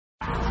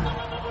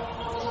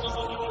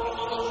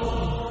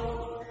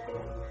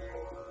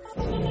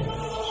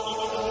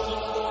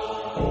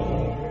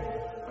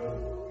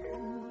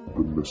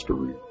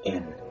mystery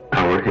in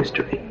our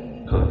history.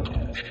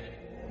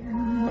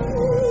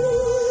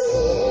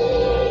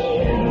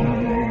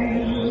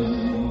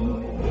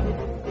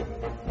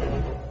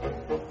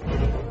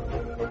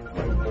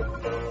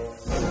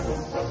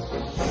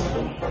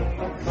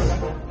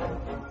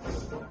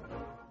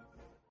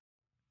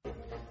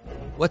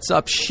 What's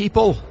up,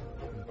 sheeple?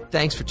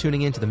 Thanks for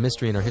tuning in to the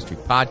Mystery in Our History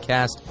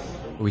podcast,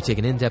 where we take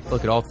an in-depth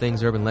look at all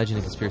things urban legend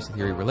and conspiracy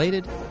theory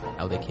related,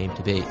 how they came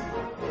to be.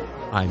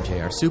 I'm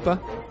J.R. Supa.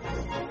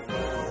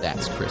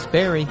 That's Chris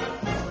Berry.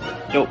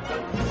 Yo.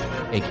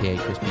 A.k.a.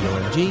 Chris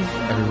B.O.M.G.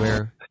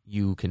 Everywhere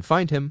you can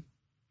find him.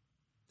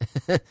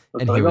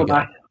 And here we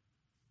go.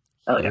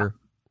 Here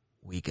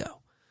we go.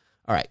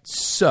 All right,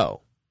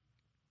 so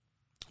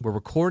we're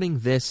recording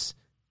this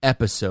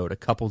episode a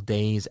couple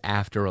days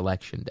after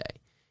Election Day.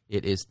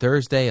 It is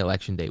Thursday.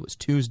 Election Day was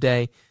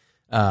Tuesday.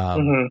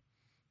 There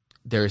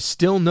is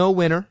still no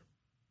winner.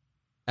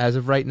 As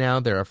of right now,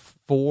 there are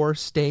 4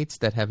 states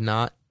that have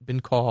not been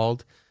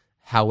called.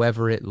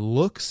 However, it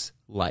looks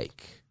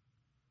like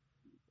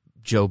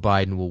Joe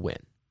Biden will win.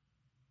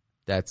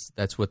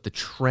 That's what the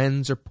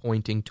trends are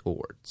pointing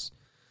towards.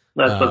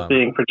 That's what's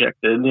being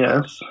projected,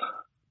 yes.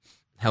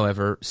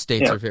 However,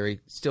 states are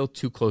still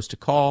too close to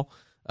call.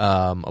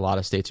 A lot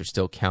of states are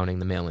still counting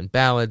the mail-in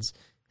ballots,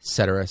 et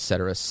cetera, et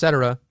cetera, et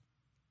cetera.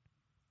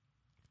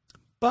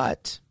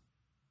 But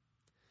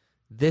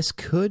this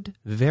could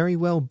very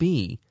well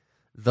be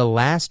the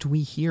last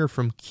we hear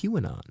from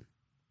QAnon.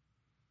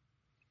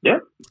 Yeah.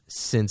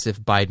 Since if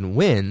Biden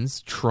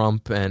wins,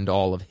 Trump and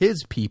all of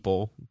his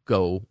people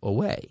go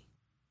away.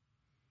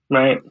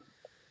 Right.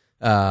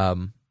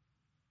 And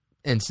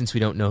since we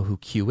don't know who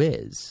Q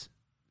is,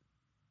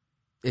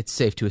 it's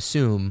safe to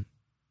assume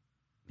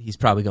he's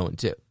probably going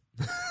too.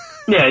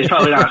 Yeah, he's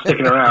probably not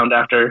sticking around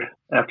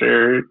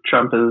after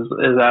Trump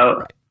is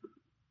out. Right.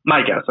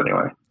 My guess,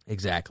 anyway.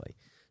 Exactly.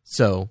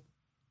 So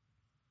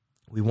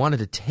we wanted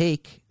to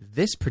take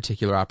this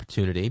particular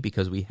opportunity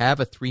because we have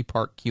a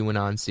 3-part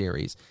QAnon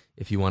series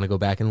if you want to go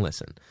back and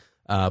listen.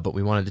 But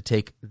we wanted to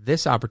take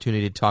this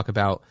opportunity to talk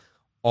about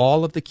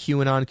all of the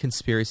QAnon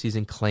conspiracies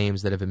and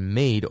claims that have been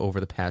made over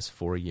the past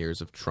 4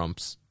 years of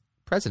Trump's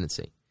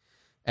presidency.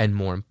 And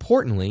more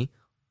importantly,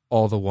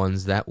 all the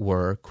ones that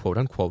were, quote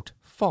unquote,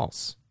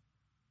 false.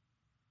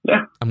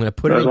 Yeah. I'm going to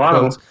put it in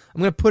quotes. I'm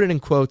going to put it in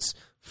quotes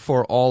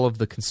for all of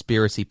the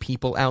conspiracy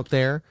people out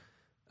there.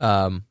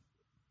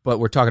 But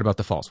we're talking about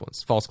the false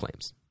ones, false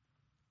claims.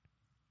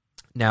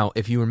 Now,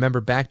 if you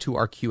remember back to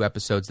our Q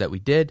episodes that we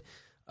did,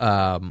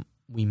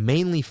 we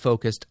mainly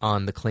focused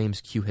on the claims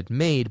Q had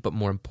made, but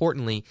more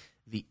importantly,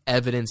 the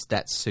evidence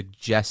that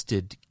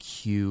suggested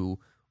Q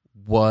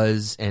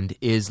was and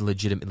is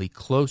legitimately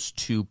close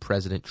to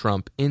President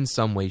Trump in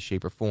some way,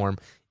 shape, or form,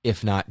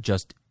 if not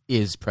just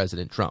is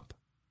President Trump.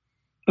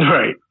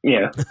 Right,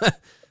 yeah. That's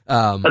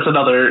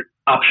another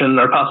option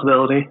or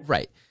possibility.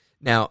 Right.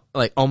 Now,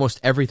 like almost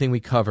everything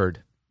we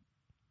covered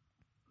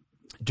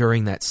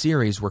during that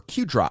series were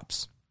Q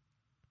drops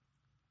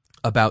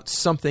about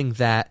something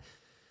that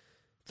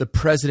the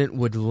president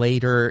would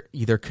later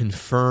either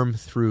confirm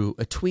through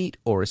a tweet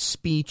or a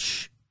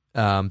speech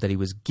that he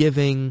was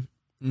giving,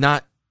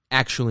 not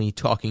actually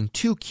talking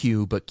to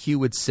Q, but Q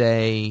would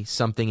say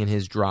something in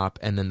his drop,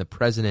 and then the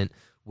president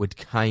would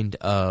kind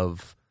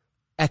of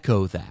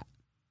echo that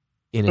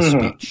in a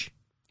speech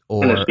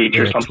or in a tweet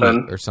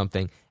or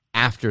something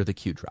after the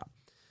Q drop.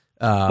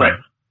 Right.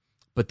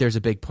 But there's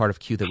a big part of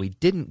Q that we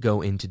didn't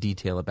go into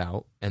detail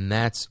about, and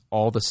that's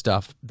all the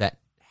stuff that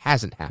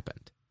hasn't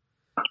happened.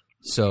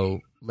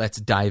 So let's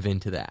dive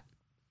into that.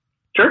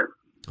 Sure.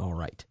 All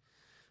right.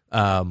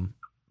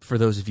 For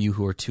those of you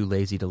who are too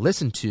lazy to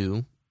listen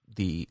to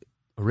the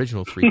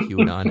original 3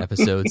 QAnon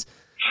episodes,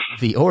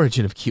 the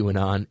origin of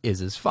QAnon is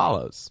as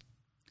follows.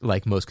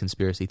 Like most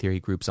conspiracy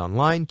theory groups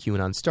online,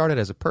 QAnon started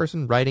as a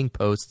person writing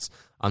posts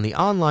on the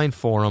online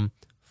forum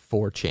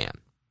 4chan,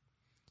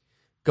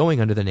 going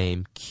under the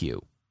name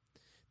Q.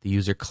 The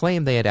user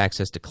claimed they had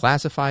access to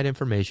classified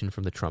information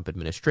from the Trump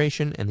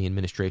administration and the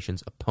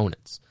administration's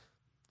opponents.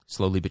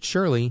 Slowly but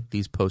surely,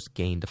 these posts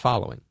gained a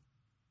following.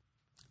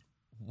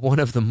 One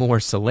of the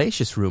more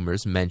salacious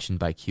rumors mentioned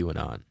by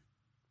QAnon.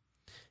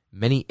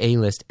 Many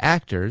A-list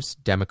actors,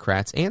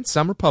 Democrats, and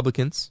some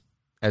Republicans,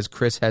 as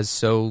Chris has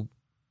so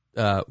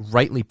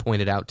rightly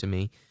pointed out to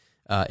me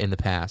in the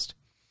past,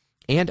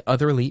 and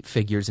other elite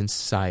figures in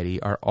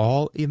society are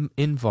all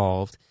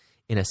involved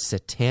in a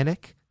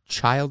satanic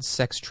child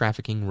sex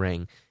trafficking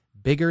ring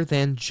bigger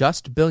than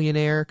just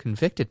billionaire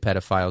convicted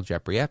pedophile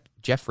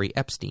Jeffrey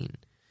Epstein.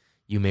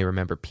 You may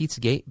remember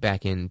Pizzagate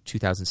back in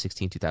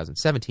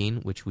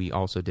 2016-2017, which we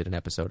also did an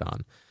episode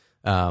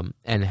on,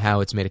 and how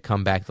it's made a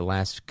comeback the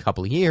last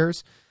couple of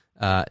years.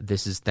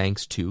 This is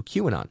thanks to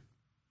QAnon.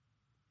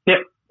 Yep.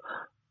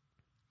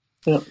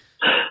 So,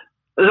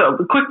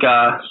 a quick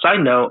side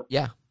note.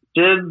 Yeah.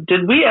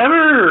 Did we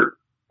ever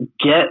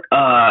get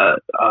a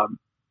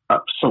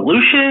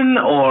solution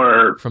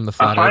or from the a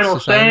final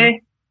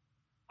say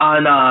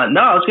on? No,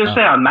 I was going to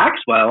say on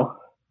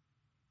Maxwell.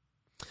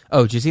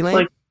 Oh, Jizzy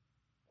Lane?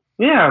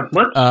 Yeah,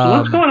 what's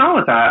going on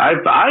with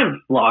that? I've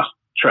lost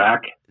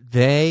track.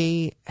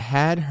 They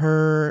had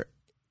her.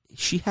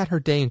 She had her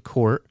day in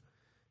court,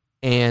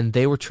 and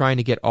they were trying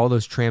to get all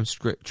those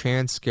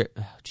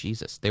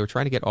Jesus, they were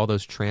trying to get all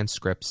those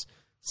transcripts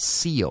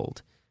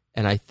sealed,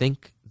 and I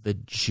think the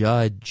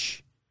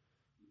judge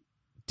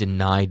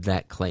denied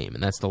that claim,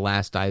 and that's the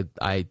last I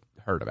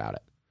heard about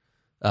it.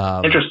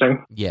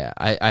 Interesting. Yeah,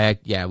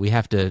 we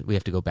have to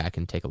go back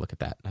and take a look at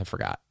that. I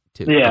forgot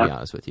to be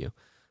honest with you.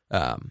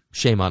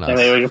 Shame on us. Yeah,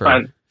 maybe we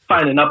can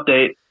find an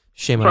update.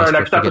 Shame on us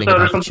for forgetting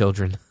about the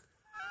children.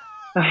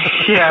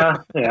 yeah.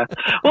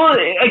 Well,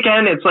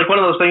 again, it's like one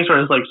of those things where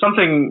it's like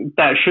something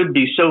that should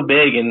be so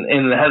big in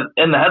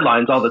the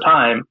headlines all the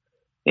time,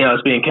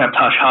 it's being kept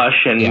hush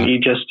hush, and you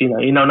just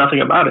you know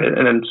nothing about it,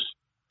 and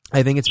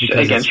I think it's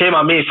because again, shame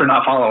on me for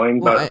not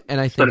following. And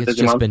I think it's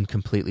just been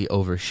completely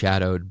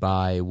overshadowed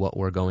by what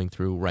we're going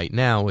through right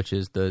now, which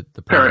is the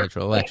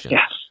presidential election.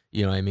 Yes.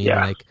 You know what I mean?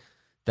 Yeah. Like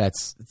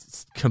that's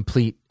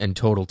complete and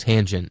total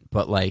tangent,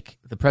 but like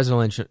the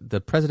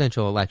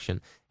presidential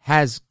election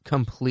has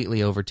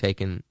completely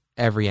overtaken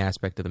every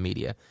aspect of the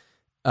media.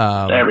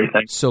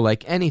 Everything. So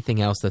like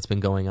anything else that's been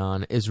going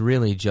on is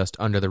really just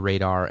under the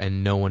radar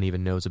and no one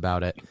even knows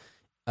about it.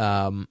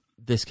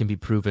 This can be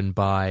proven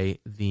by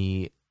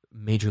the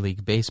Major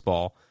League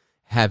Baseball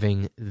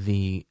having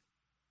the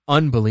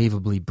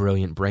unbelievably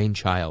brilliant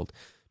brainchild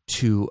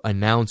to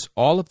announce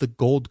all of the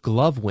Gold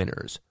Glove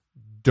winners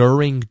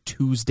during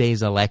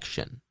Tuesday's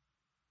election.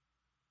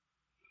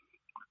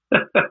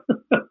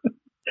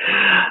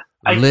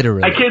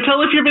 Literally. I can't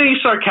tell if you're being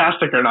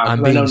sarcastic or not.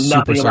 I'm being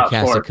super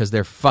sarcastic because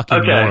they're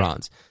fucking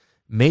morons.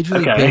 Major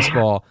League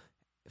Baseball,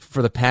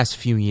 for the past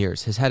few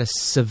years, has had a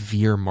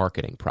severe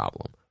marketing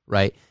problem,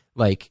 right?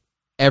 Like,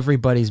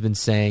 everybody's been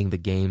saying the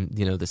game,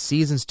 the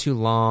season's too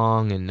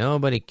long and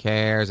nobody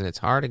cares and it's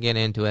hard to get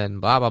into it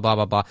and blah, blah, blah,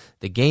 blah, blah.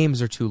 The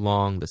games are too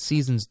long, the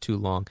season's too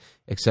long,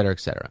 et cetera,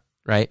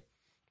 right?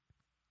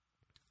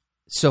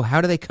 So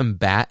how do they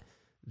combat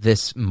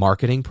this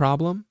marketing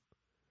problem?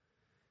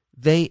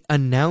 They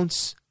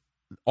announce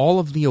all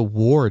of the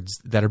awards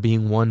that are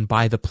being won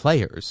by the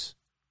players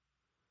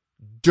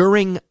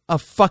during a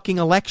fucking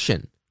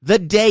election, the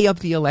day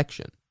of the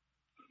election.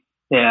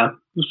 Yeah,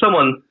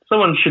 someone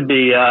should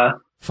be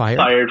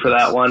fired for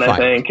that one, I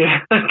think,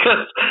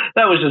 because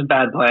that was just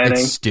bad planning.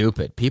 It's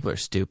stupid. People are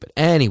stupid.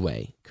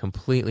 Anyway,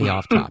 completely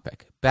off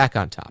topic. Back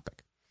on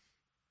topic.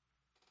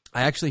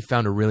 I actually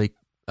found a really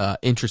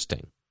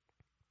interesting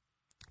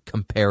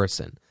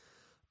comparison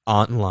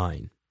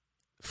online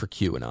for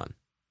QAnon.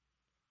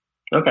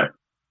 Okay.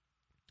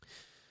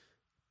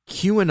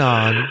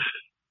 QAnon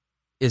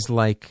is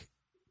like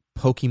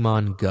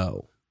Pokemon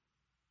Go.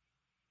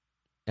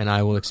 And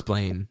I will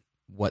explain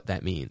what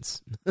that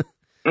means.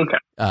 Okay.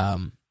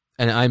 And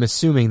I'm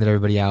assuming that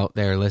everybody out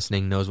there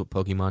listening knows what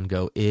Pokemon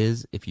Go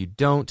is. If you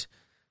don't,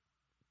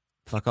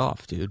 fuck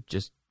off, dude.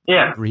 Just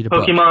read a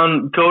book.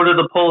 Pokemon Go to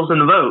the polls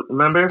and vote,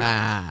 remember?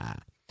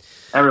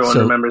 Everyone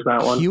remembers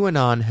that one.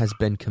 QAnon has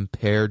been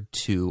compared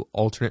to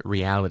alternate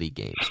reality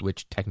games,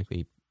 which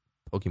technically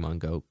Pokemon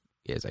Go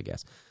is, I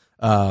guess.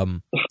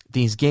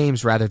 These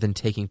games, rather than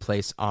taking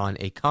place on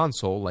a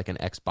console like an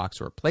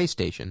Xbox or a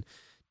PlayStation,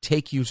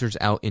 take users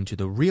out into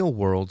the real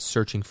world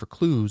searching for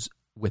clues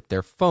with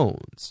their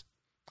phones.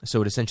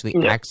 So it essentially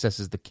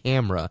accesses the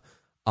camera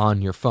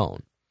on your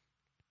phone,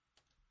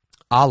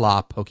 a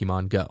la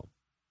Pokemon Go.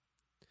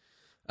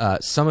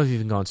 Some have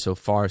even gone so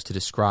far as to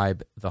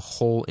describe the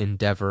whole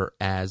endeavor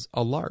as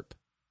a LARP,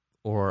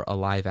 or a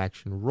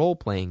live-action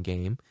role-playing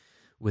game,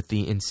 with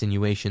the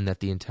insinuation that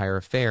the entire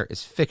affair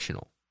is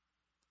fictional.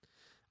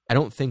 I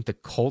don't think the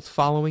cult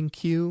following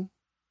Q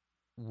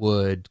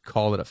would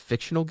call it a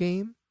fictional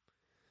game.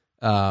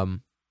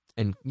 And,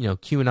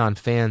 QAnon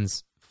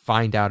fans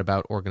find out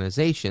about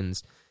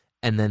organizations,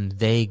 and then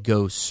they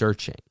go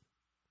searching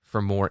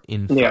for more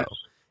info,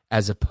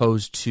 as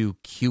opposed to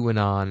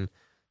QAnon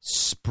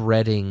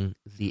spreading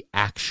the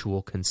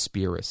actual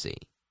conspiracy.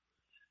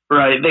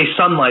 Right. They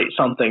sunlight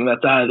something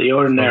that's out of the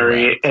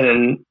ordinary,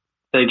 and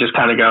they just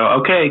kind of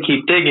go, okay,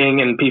 keep digging,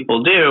 and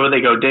people do.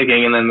 They go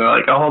digging, and then they're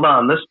like, oh, hold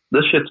on, this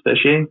shit's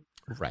fishy.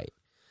 Right.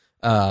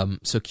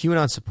 So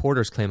QAnon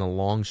supporters claim a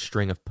long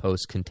string of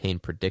posts contain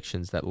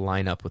predictions that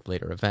line up with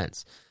later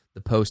events.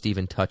 The posts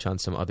even touch on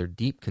some other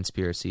deep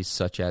conspiracies,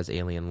 such as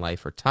alien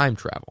life or time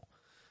travel.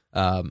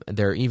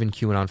 There are even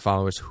QAnon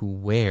followers who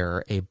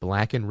wear a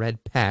black and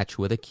red patch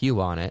with a Q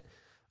on it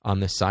on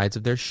the sides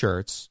of their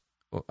shirts,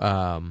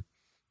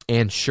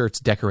 and shirts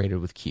decorated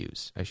with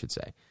Qs, I should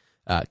say.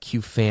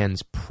 Q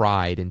fans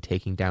pride in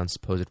taking down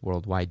supposed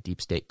worldwide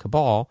deep state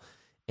cabal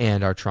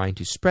and are trying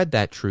to spread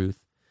that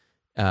truth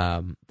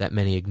that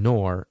many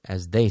ignore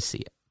as they see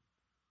it.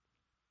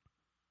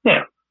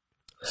 Yeah.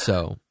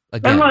 So,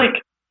 again.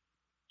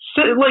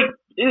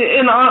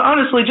 And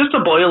honestly, just to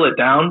boil it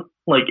down,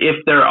 like,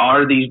 if there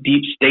are these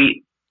deep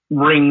state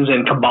rings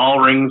and cabal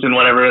rings and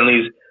whatever, and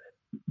these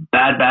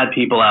bad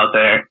people out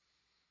there,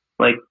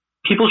 like,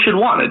 people should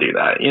want to do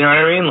that. You know what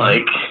I mean?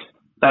 Like,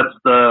 that's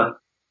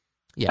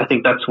I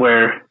think that's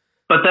where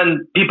but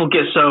then people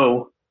get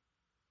so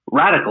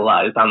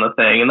radicalized on the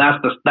thing, and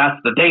that's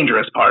the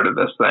dangerous part of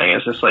this thing.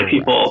 It's just like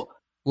people.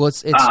 Well,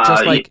 it's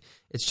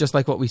just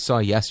like what we saw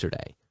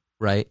yesterday,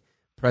 right?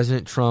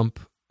 President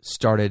Trump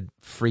started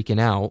freaking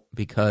out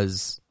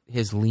because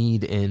his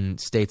lead in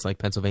states like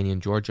Pennsylvania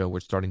and Georgia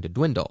were starting to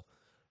dwindle,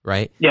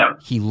 right? Yeah.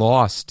 He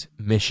lost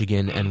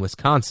Michigan and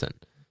Wisconsin,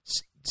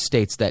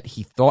 states that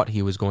he thought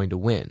he was going to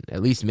win,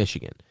 at least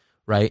Michigan,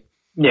 right?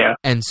 Yeah.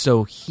 And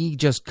so he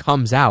just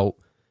comes out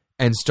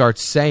and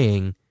starts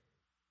saying,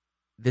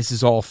 this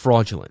is all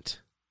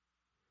fraudulent.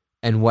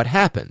 And what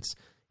happens?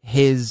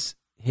 His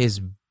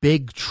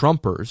big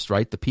Trumpers,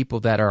 right? The people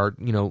that are,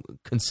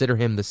 consider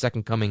him the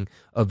second coming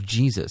of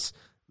Jesus,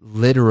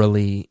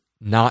 literally,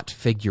 not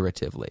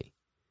figuratively.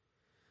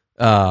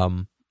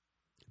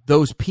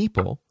 Those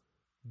people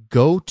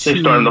go to... They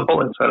storm the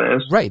polling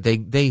centers. Right.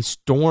 They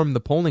storm the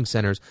polling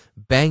centers,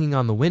 banging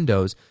on the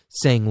windows,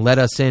 saying, let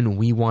us in,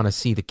 we want to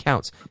see the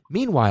counts.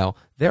 Meanwhile,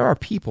 there are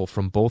people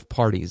from both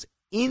parties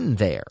in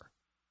there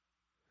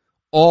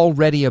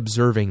already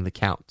observing the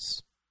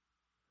counts.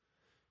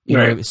 You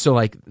know what I mean? So,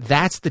 like,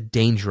 that's the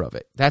danger of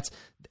it. That's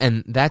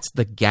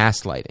the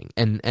gaslighting.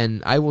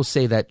 And I will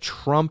say that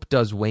Trump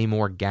does way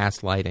more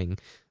gaslighting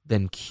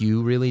than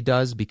Q really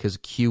does, because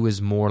Q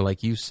is more,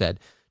 like you said,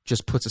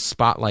 just puts a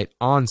spotlight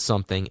on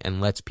something and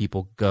lets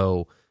people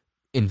go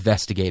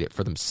investigate it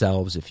for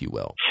themselves, if you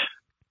will.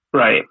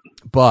 Right.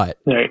 But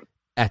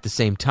at the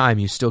same time,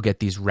 you still get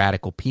these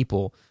radical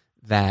people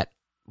that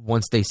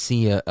once they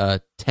see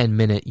a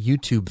 10-minute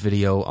YouTube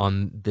video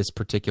on this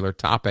particular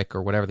topic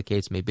or whatever the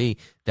case may be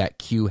that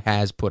Q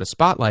has put a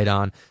spotlight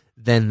on,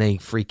 then they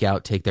freak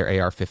out, take their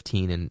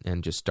AR-15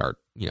 and just start,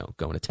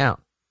 going to town.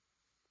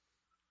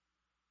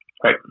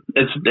 Right.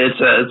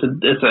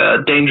 It's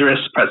a dangerous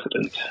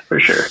precedent for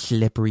sure.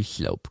 Slippery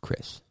slope,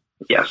 Chris.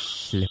 Yes.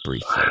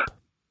 Slippery slope.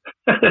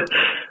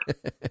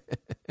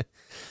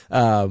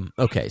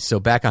 Okay, so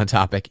back on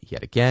topic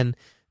yet again.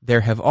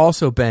 There have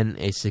also been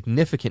a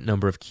significant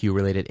number of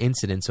Q-related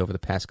incidents over the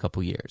past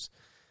couple years.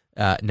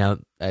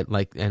 And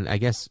I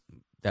guess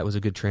that was a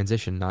good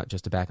transition, not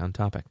just a back on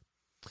topic.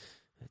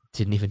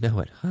 Didn't even know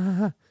it.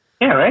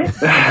 Yeah, right?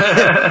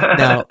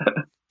 Now,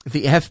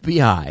 the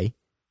FBI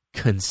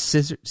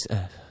considers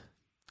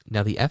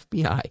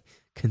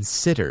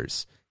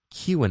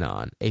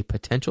QAnon a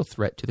potential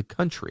threat to the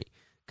country,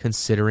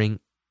 considering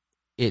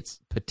its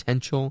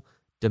potential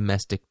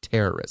domestic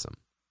terrorism.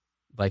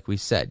 Like we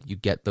said, you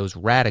get those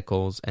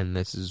radicals, and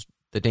this is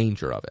the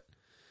danger of it.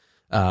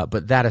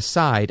 But that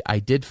aside, I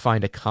did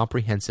find a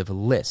comprehensive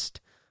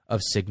list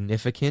of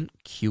significant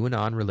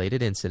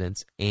QAnon-related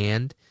incidents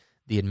and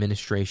the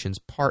administration's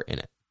part in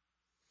it.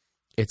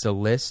 It's a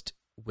list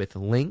with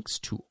links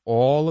to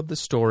all of the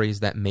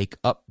stories that make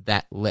up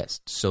that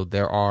list. So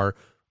there are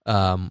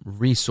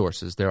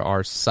resources, there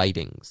are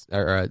sightings,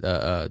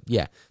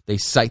 they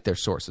cite their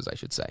sources, I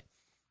should say.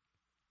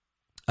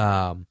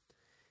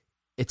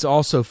 It's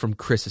also from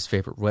Chris's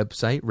favorite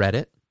website,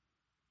 Reddit.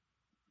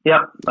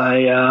 Yep,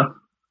 I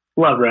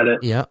love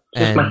Reddit. Yeah,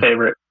 it's my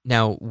favorite.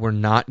 Now, we're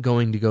not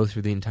going to go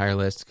through the entire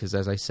list because,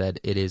 as I said,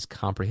 it is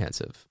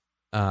comprehensive.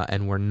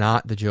 And we're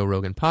not the Joe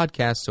Rogan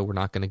podcast, so we're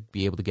not going to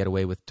be able to get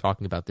away with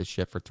talking about this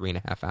shit for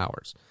 3.5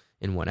 hours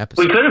in one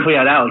episode. We could if we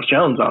had Alex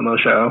Jones on the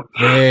show.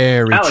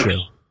 Very true.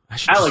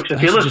 Alex,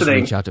 if you're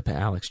listening, reach out to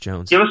Alex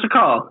Jones. Give us a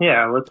call.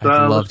 Yeah, let's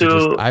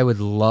do. I would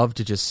love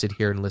to just sit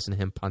here and listen to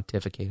him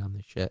pontificate on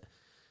this shit.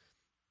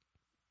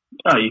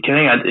 Oh, you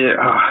kidding?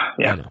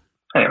 Yeah. I know.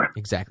 Anyway.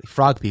 Exactly.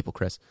 Frog people,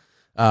 Chris.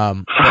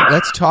 But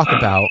let's talk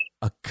about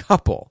a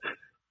couple.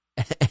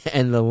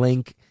 And the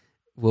link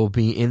will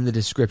be in the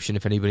description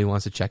if anybody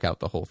wants to check out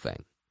the whole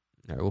thing.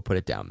 All right, we'll put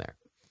it down there.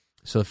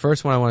 So the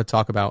first one I want to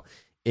talk about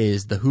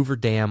is the Hoover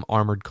Dam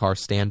armored car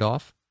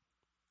standoff,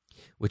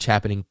 which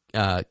happened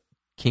in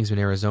Kingsman,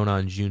 Arizona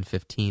on June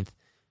 15th,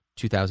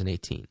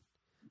 2018.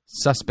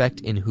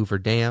 Suspect in Hoover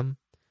Dam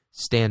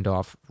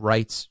standoff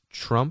writes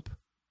Trump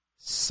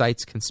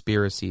cites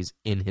conspiracies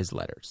in his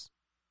letters.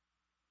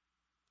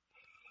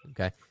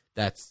 Okay,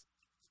 that's,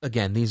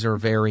 again, these are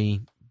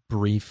very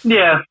brief.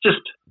 Yeah, just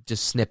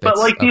snippets. But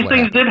like these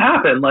things did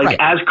happen. Like,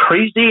 as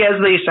crazy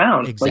as they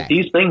sound, exactly. Like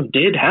these things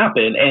did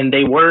happen, and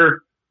they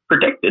were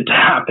predicted to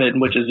happen,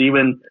 which is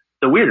even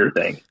the weirder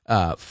thing.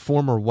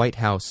 Former White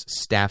House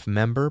staff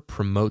member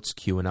promotes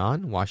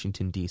QAnon,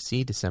 Washington,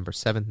 D.C., December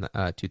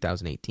 7th,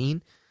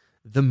 2018.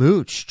 The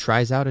Mooch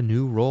tries out a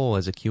new role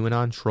as a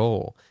QAnon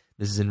troll.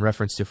 This is in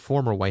reference to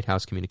former White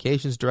House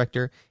Communications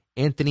Director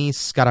Anthony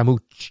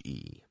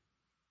Scaramucci.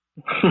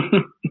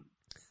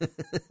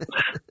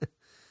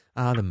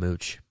 The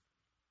Mooch.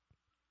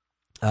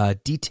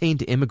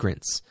 Detained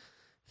immigrants,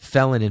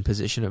 felon in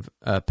possession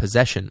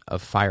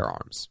of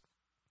firearms.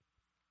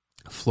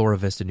 Flora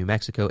Vista, New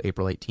Mexico,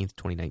 April 18th,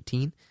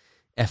 2019.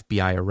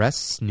 FBI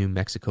arrests New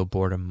Mexico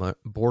border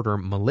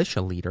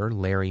militia leader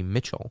Larry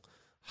Mitchell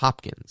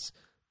Hopkins.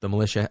 The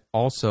militia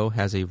also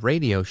has a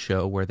radio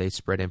show where they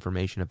spread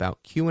information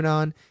about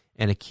QAnon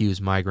and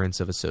accuse migrants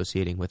of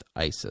associating with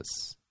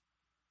ISIS.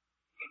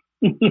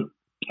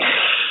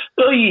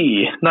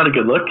 Oy, not a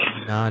good look.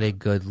 Not a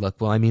good look.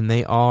 Well, I mean,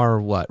 they are,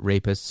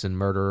 rapists and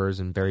murderers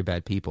and very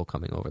bad people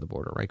coming over the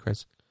border, right,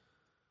 Chris?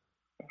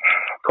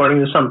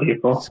 According to some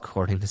people.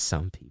 According to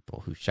some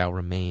people who shall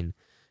remain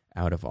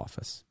out of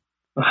office.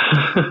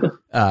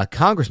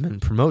 Congressman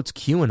promotes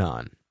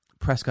QAnon.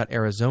 Prescott,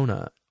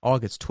 Arizona,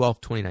 August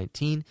 12,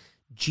 2019.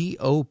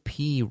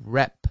 GOP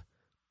rep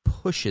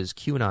pushes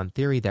QAnon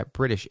theory that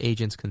British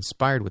agents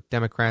conspired with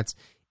Democrats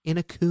in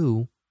a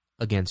coup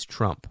against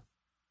Trump.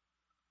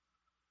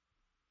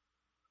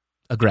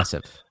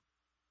 Aggressive.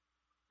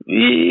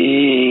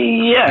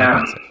 Yeah.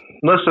 Aggressive.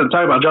 Listen,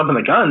 talk about jumping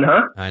the gun,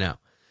 huh? I know.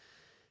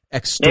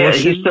 Extortion.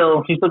 Yeah, he's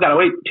still got to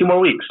wait 2 more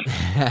weeks.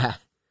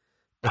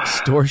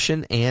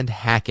 Extortion and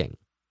hacking.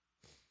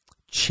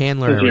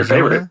 Chandler, Is it your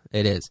Arizona. favorite?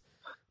 It is.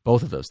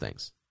 Both of those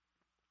things.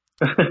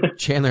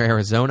 Chandler,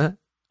 Arizona,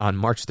 on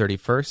March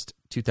 31st,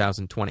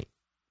 2020.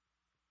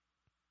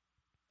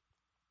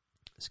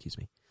 Excuse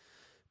me.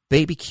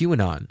 Baby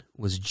QAnon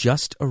was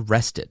just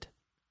arrested.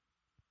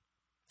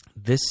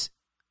 This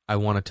I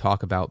want to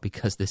talk about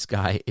because this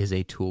guy is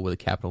a tool with a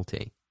capital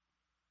T.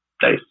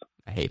 Nice.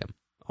 I hate him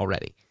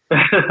already.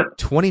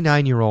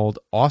 29-year-old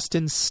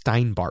Austin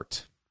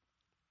Steinbart,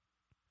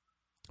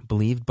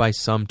 believed by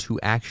some to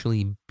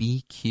actually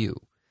be Q,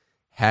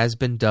 has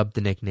been dubbed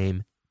the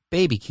nickname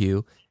Baby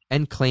Q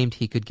and claimed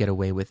he could get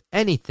away with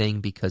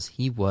anything because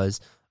he was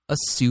a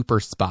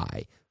super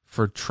spy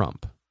for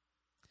Trump.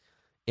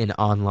 In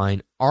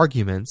online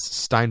arguments,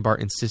 Steinbart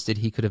insisted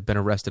he could have been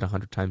arrested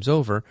 100 times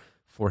over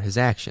for his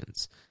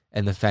actions,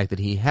 and the fact that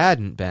he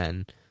hadn't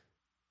been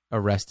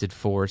arrested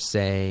for,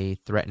 say,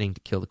 threatening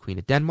to kill the Queen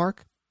of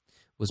Denmark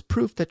was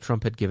proof that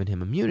Trump had given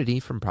him immunity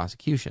from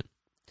prosecution.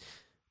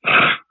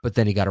 But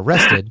then he got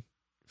arrested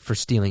for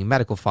stealing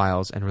medical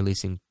files and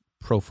releasing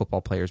pro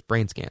football players'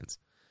 brain scans.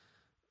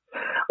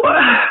 What?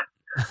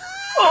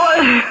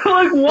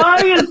 Like, why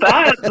is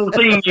that the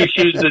thing you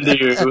choose to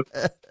do?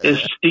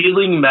 Is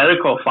stealing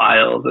medical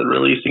files and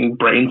releasing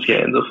brain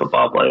scans of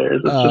football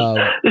players?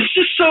 It's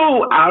just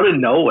so out of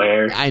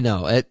nowhere. I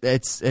know.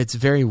 It's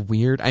very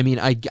weird. I mean,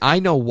 I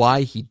know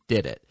why he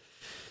did it.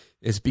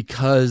 It's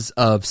because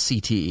of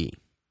CTE.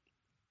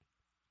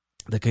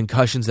 The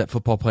concussions that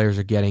football players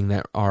are getting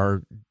that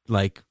are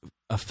like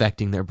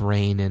affecting their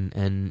brain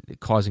and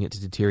causing it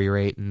to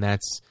deteriorate, and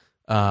that's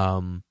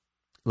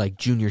like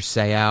Junior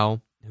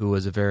Seau, who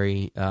was a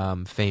very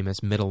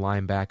famous middle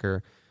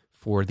linebacker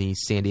for the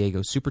San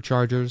Diego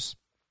Superchargers,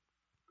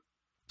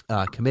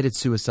 committed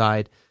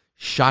suicide,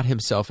 shot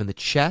himself in the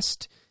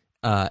chest.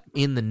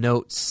 In the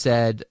note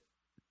said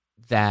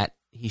that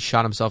he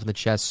shot himself in the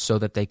chest so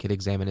that they could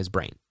examine his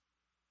brain.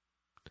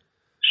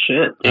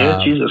 Shit,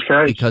 dude, Jesus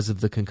Christ. Because of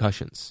the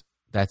concussions.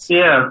 That's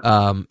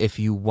if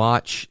you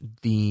watch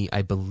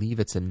I believe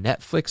it's a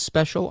Netflix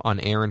special on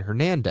Aaron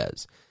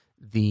Hernandez,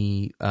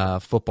 the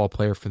football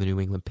player for the New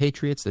England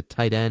Patriots, the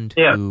tight end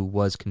who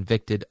was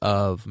convicted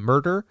of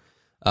murder,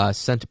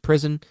 sent to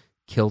prison,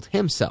 killed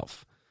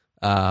himself.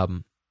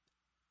 The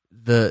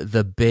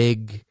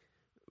big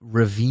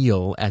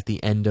reveal at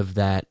the end of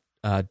that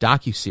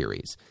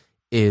docuseries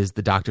is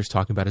the doctors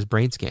talking about his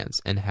brain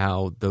scans and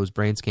how those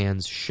brain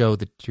scans show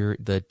the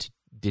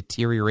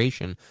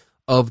deterioration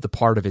of the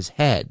part of his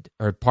head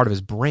or part of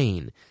his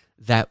brain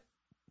that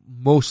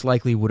most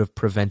likely would have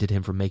prevented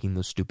him from making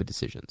those stupid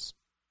decisions.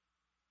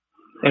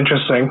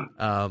 Interesting.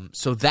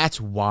 So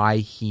that's why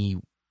he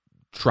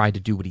tried to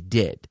do what he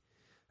did.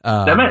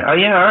 All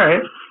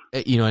right.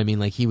 You know what I mean?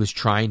 Like, he was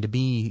trying to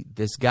be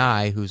this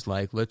guy who's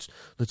like, let's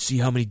see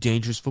how many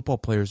dangerous football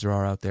players there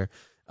are out there.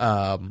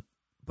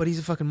 But he's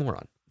a fucking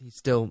moron. He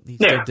still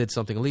did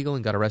something illegal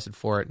and got arrested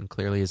for it, and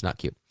clearly is not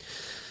cute.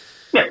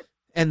 Yeah.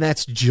 And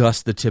that's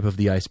just the tip of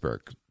the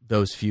iceberg.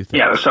 Those few things.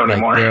 Yeah, there's so many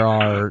more.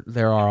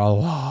 There are a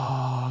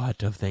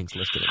lot of things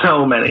listed.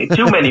 So many,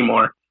 too many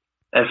more.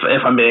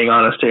 If I'm being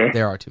honest here,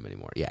 there are too many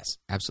more. Yes,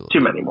 absolutely.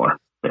 Too many more.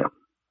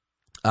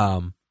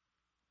 Yeah.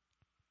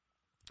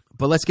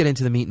 But let's get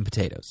into the meat and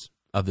potatoes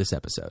of this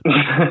episode,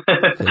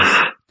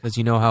 because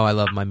you know how I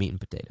love my meat and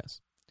potatoes.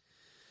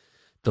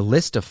 The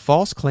list of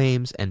false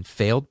claims and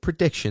failed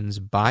predictions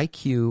by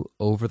Q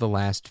over the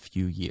last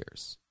few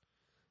years.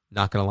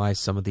 Not gonna lie,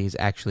 some of these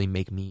actually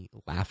make me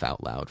laugh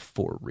out loud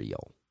for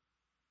real.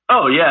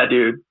 Oh yeah,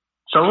 dude.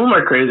 Some of them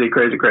are crazy.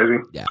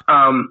 Yeah.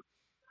 I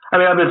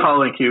mean, I've been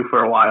following Q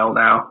for a while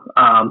now,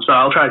 so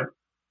I'll try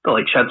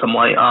to shed some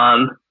light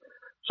on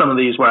some of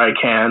these where I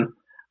can.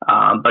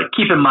 But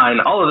keep in mind,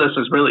 all of this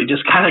is really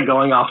just kind of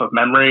going off of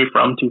memory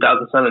from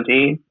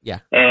 2017. Yeah.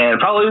 And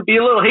probably be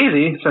a little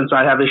hazy since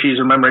I have issues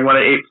remembering what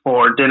I ate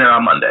for dinner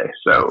on Monday.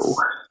 So that's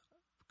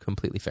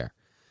completely fair.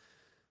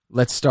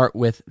 Let's start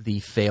with the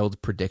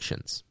failed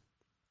predictions.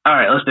 All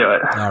right, let's do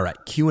it. All right.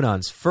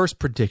 QAnon's first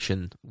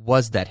prediction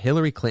was that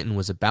Hillary Clinton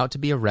was about to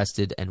be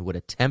arrested and would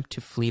attempt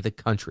to flee the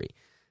country.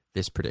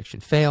 This prediction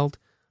failed.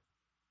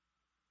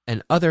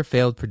 And other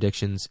failed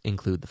predictions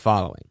include the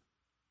following.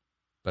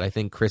 But I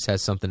think Chris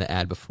has something to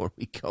add before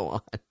we go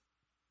on.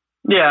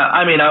 Yeah,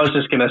 I mean, I was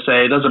just going to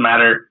say, it doesn't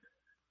matter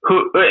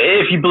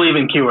if you believe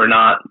in Q or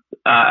not.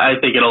 I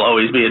think it'll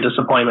always be a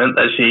disappointment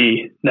that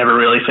she never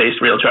really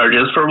faced real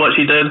charges for what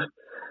she did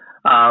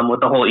with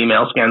the whole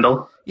email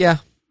scandal. Yeah.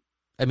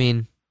 I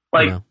mean,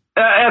 like,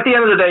 at the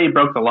end of the day, you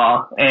broke the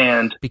law,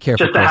 and be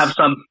careful, just to have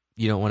some...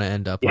 You don't want to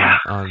end up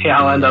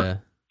I'll end up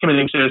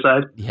committing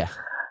suicide. Yeah.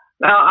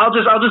 I'll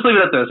just leave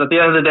it at this. At the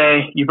end of the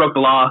day, you broke the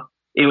law.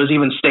 It was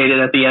even stated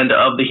at the end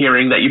of the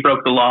hearing that you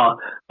broke the law,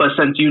 but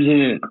since you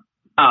didn't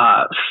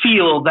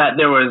feel that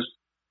there was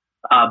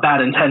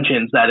bad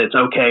intentions, that it's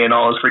okay and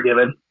all is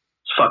forgiven.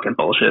 It's fucking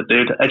bullshit,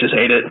 dude. I just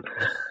hate it.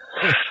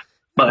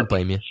 But I don't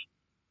blame you.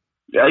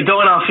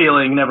 Going off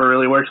feeling never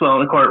really works well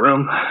in a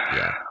courtroom.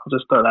 Yeah. I'll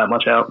just throw that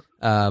much out.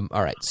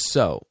 All right.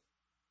 So,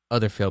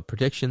 other failed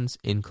predictions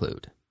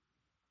include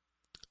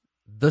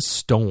The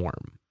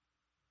Storm.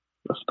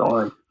 The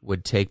Storm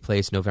would take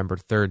place November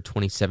 3rd,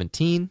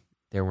 2017.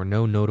 There were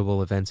no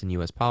notable events in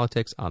U.S.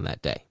 politics on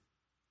that day.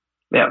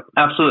 Yeah,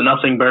 absolute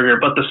nothing burger.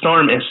 But the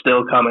storm is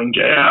still coming,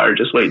 JR.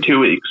 Just wait 2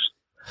 weeks.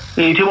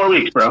 You need 2 more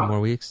weeks, bro. 2 more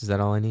weeks? Is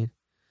that all I need?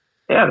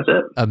 Yeah, that's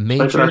it.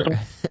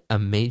 A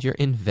major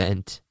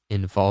event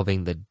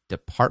involving the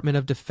Department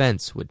of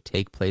Defense would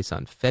take place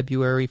on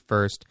February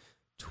 1st,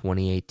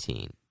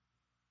 2018.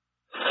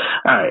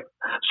 All right.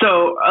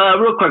 So,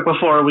 real quick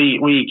before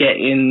we get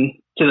into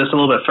this a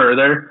little bit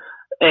further,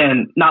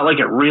 and not like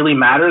it really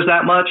matters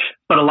that much,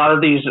 but a lot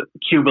of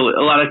Q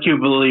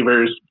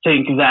believers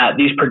think that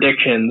these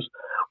predictions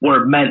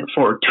were meant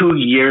for 2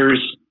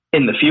 years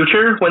in the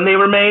future when they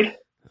were made.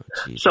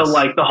 Oh, so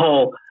like the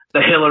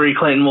Hillary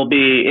Clinton will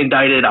be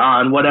indicted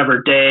on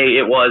whatever day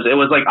it was. It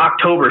was like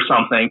October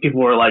something.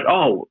 People were like,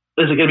 oh,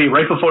 is it going to be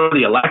right before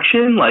the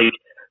election? Like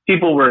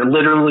people were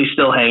literally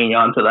still hanging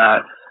on to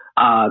that.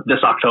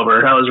 This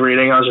October, I was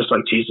reading. I was just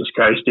like, Jesus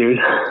Christ, dude,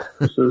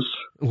 this is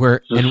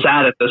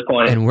sad at this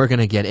point. And we're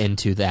gonna get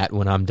into that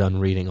when I'm done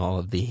reading all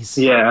of these.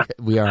 Yeah,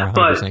 we are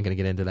 100% gonna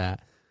get into that.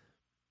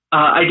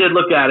 I did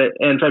look at it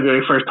in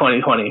February 1st,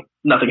 2020.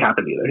 Nothing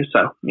happened either.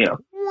 So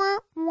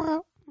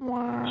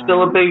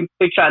still a big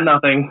fat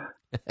nothing.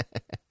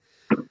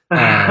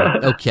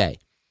 Okay.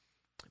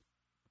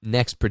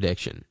 Next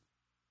prediction: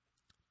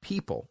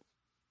 people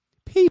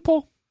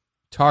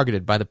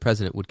targeted by the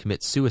president would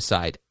commit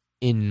suicide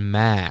in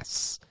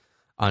mass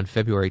on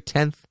February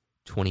 10th,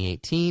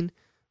 2018.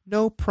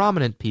 No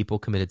prominent people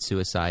committed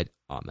suicide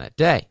on that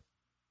day.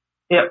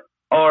 Yep,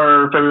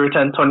 or February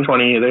 10th,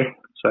 2020 either.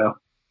 So,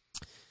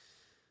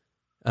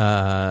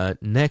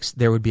 next,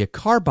 there would be a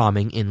car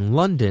bombing in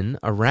London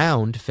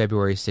around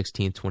February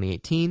 16th,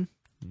 2018.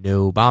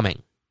 No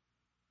bombing.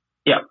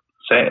 Yep,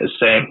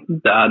 same.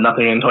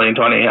 Nothing in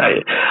 2020.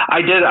 I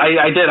did.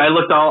 I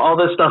looked all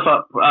this stuff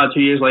up 2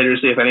 years later to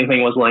see if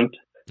anything was linked.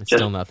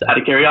 Still nothing. Out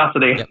of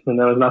curiosity, yep. And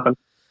there was nothing.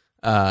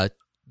 The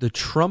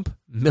Trump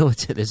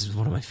military. This is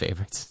one of my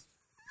favorites.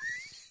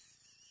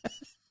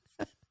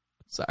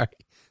 Sorry.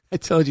 I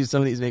told you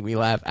some of these make me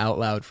laugh out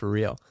loud for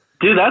real.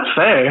 Dude, that's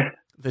fair.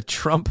 The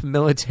Trump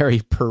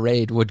military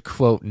parade would,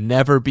 quote,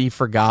 never be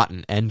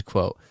forgotten, end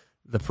quote.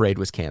 The parade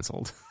was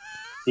canceled.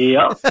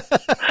 Yep.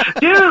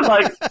 Dude,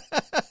 like,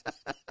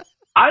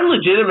 I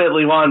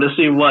legitimately wanted to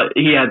see what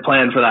he had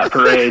planned for that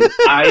parade.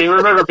 I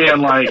remember being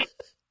like,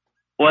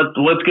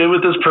 what's good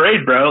with this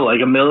parade, bro?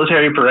 Like a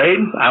military parade?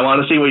 I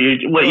want to see what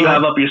you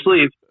have up your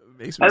sleeve.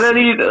 And then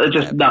he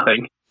just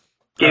nothing.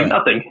 Gave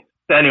nothing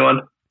to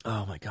anyone.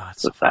 Oh my God.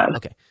 So sad.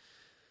 Okay.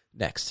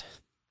 Next.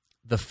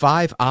 The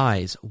Five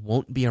Eyes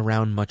won't be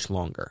around much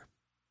longer.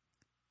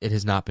 It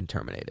has not been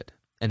terminated.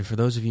 And for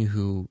those of you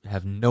who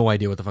have no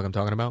idea what the fuck I'm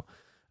talking about,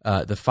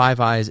 the Five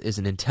Eyes is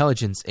an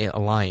intelligence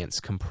alliance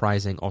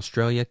comprising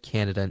Australia,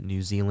 Canada,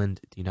 New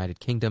Zealand, the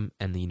United Kingdom,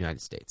 and the United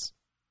States.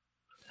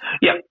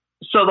 Yeah.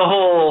 So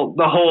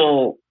the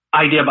whole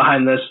idea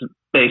behind this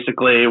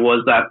basically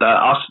was that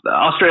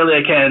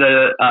Australia,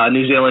 Canada,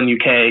 New Zealand,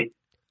 UK,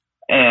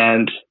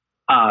 and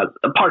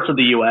parts of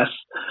the U.S.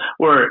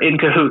 were in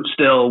cahoots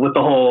still with the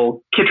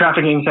whole kid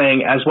trafficking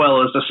thing, as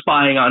well as the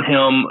spying on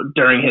him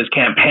during his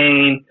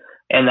campaign,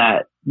 and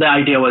that the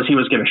idea was he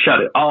was going to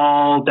shut it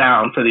all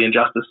down for the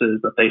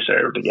injustices that they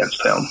served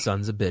against him.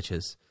 Sons of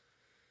bitches.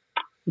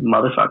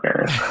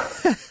 Motherfuckers.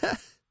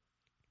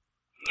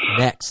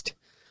 Next,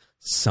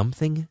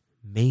 something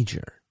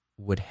major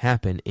would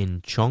happen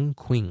in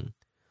Chongqing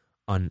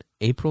on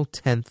April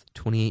 10th,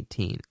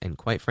 2018. And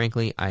quite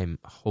frankly, I'm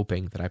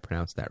hoping that I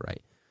pronounced that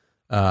right.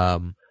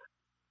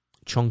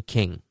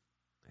 Chongqing.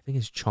 I think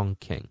it's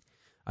Chongqing.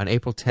 On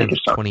April 10th,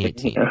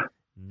 2018. Yeah.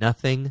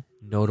 Nothing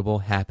notable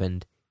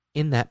happened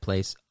in that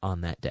place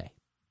on that day.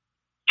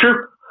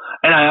 True.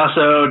 And I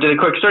also did a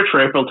quick search for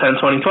April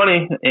 10th,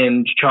 2020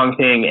 in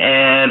Chongqing,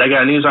 and I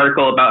got a news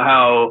article about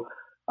how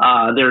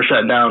they were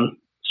shutting down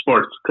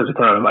sports because of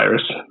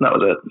coronavirus. That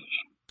was it.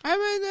 I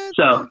mean,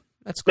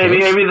 that's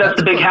maybe that's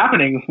the big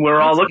happening we're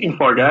all looking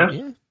for,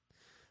 guys.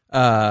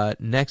 Yeah.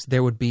 Next,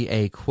 there would be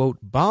a, quote,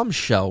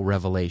 bombshell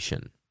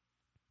revelation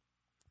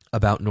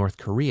about North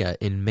Korea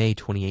in May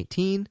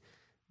 2018.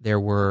 There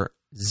were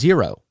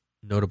 0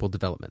 notable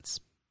developments.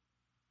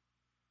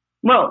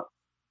 Well,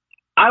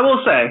 I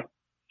will say,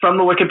 from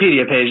the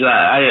Wikipedia page that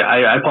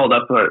I pulled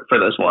up for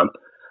this one,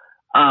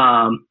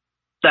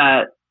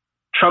 that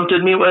Trump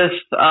did meet with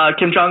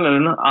Kim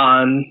Jong-un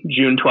on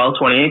June 12,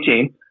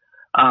 2018.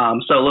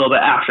 So a little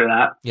bit after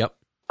that. Yep.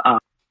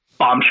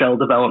 Bombshell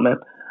development.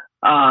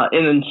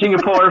 In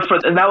Singapore,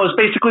 and that was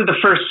basically the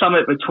first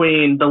summit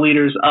between the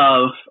leaders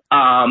of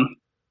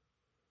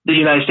the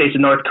United States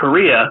and North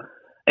Korea.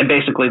 And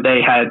basically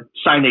they had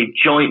signed a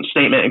joint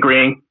statement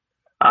agreeing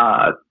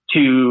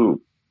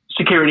to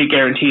security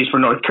guarantees for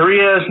North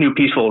Korea, new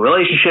peaceful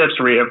relationships,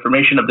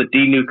 reaffirmation of the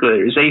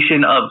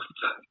denuclearization of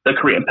the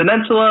Korean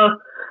Peninsula,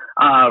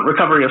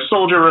 recovery of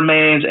soldier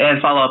remains,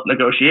 and follow-up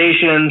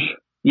negotiations,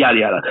 yada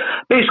yada.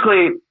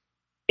 Basically,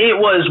 it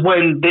was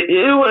when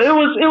it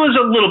was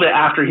a little bit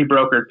after he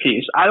brokered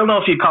peace. I don't know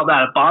if you'd call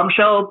that a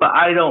bombshell, but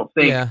I don't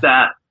think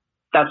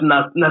that's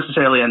not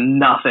necessarily a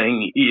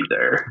nothing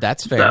either.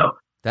 That's fair. So,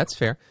 that's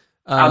fair.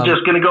 I'm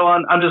just gonna go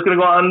on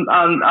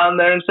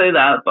there and say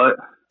that, but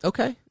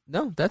okay.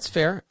 No, that's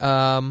fair.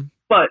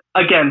 But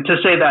again, to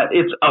say that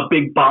it's a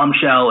big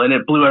bombshell and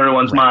it blew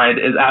everyone's mind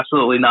is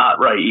absolutely not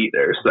right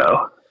either.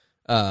 So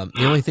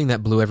the only thing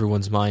that blew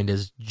everyone's mind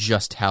is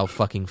just how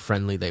fucking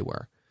friendly they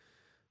were.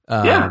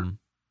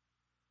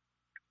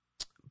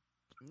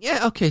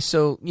 Yeah, okay,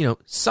 so,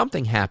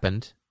 something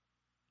happened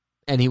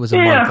and he was a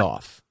month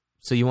off.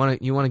 So you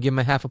want to give him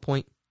a half a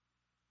point?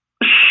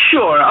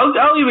 Sure.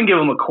 I'll even give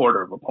him a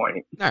quarter of a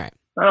point. All right.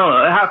 I don't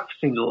know. Half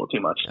seems a little too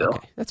much still.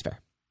 Okay, that's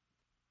fair.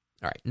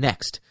 All right,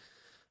 next.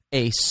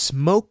 A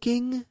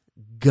smoking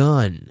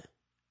gun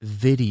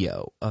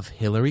video of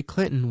Hillary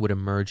Clinton would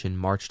emerge in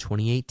March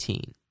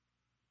 2018.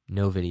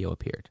 No video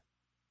appeared.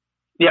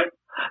 Yep.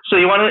 So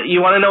you want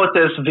to know what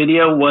this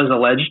video was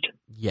alleged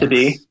to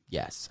be?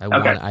 Yes. I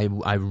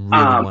really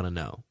want to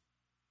know.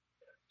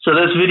 So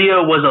this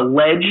video was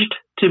alleged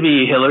to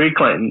be Hillary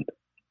Clinton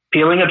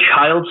peeling a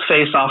child's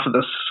face off of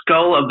the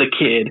skull of the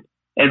kid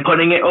and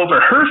putting it over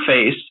her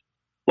face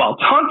while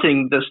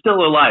taunting the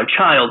still alive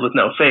child with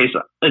no face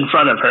in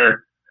front of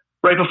her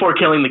right before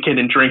killing the kid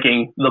and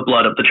drinking the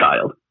blood of the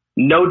child.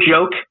 No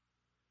joke.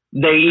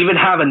 They even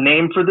have a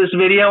name for this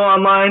video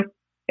online,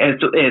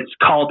 and it's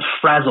called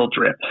Frazzle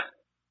Drip.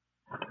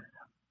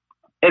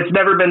 It's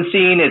never been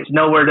seen. It's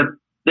nowhere to.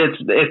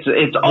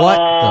 It's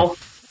all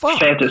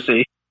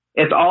fantasy.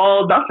 It's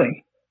all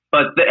nothing.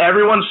 But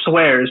everyone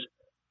swears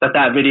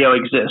that video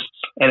exists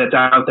and it's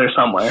out there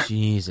somewhere.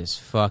 Jesus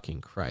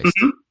fucking Christ.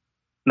 Mm-hmm.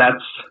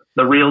 That's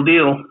the real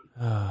deal.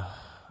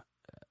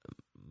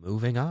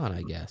 Moving on,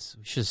 I guess.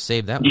 We should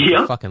save that one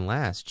for fucking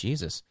last.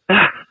 Jesus.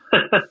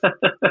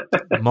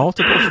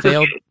 Multiple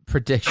failed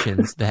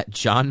predictions that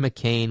John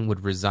McCain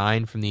would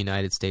resign from the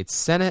United States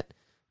Senate.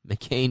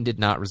 McCain did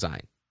not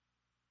resign.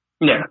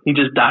 Yeah, he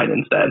just died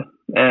instead.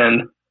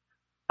 And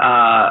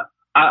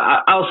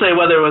I'll say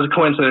whether it was a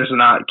coincidence or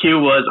not, Q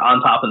was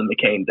on top of the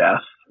McCain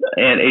death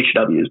and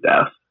HW's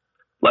death,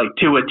 like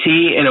to a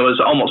T, and it was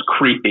almost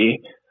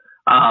creepy.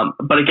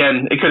 But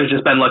again, it could have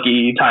just been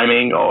lucky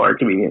timing or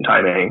convenient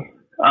timing.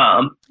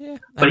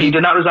 But he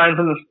did not resign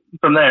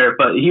from there,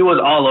 but he was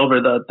all over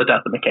the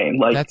death of McCain.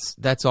 Like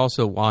that's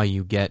also why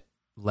you get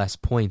less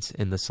points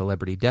in the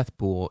celebrity death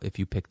pool if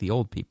you pick the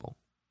old people.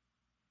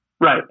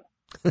 Right.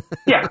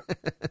 Yeah.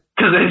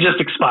 Because they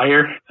just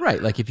expire.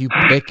 Right. Like if you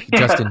pick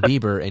Justin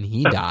Bieber and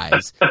he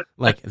dies,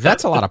 like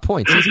that's a lot of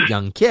points. He's a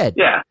young kid.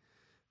 Yeah.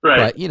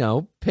 Right.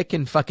 But,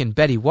 picking fucking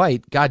Betty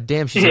White,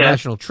 goddamn, she's a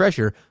national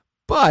treasure.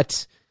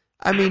 But,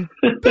 I mean,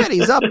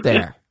 Betty's up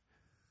there.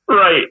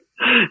 Right.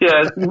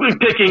 Yeah.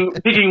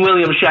 Picking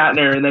William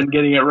Shatner and then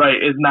getting it right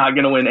is not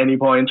going to win any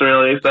points,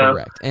 really. So.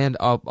 Correct. And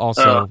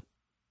also,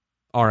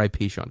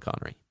 R.I.P. Sean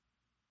Connery.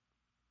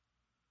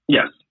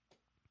 Yes.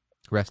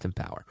 Rest in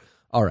power.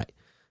 All right.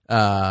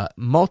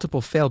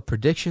 Multiple failed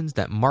predictions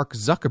that Mark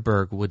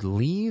Zuckerberg would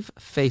leave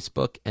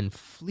Facebook and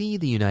flee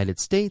the United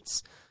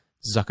States.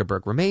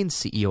 Zuckerberg remains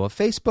CEO of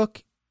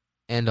Facebook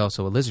and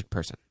also a lizard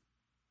person.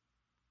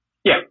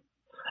 Yeah.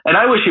 And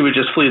I wish he would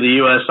just flee the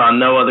U.S. on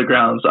no other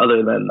grounds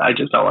other than I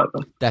just don't like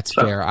him. That's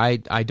fair. I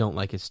don't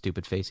like his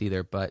stupid face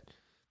either, but,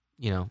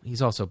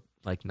 he's also,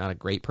 not a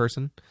great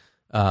person.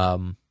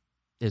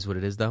 Is what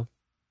it is, though.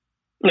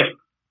 Yeah.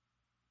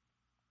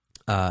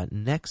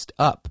 Next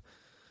up,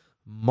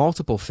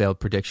 multiple failed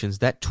predictions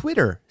that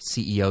Twitter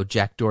CEO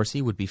Jack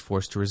Dorsey would be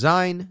forced to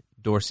resign.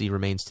 Dorsey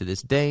remains to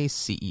this day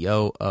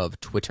CEO of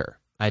Twitter.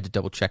 I had to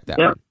double check that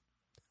one.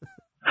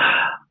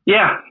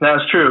 Yeah,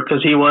 that's true,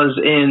 because he was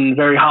in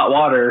very hot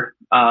water,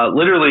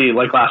 literally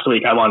last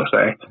week, I want to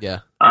say. Yeah.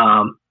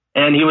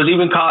 And he was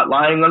even caught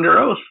lying under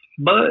oath.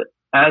 But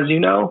as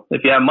you know,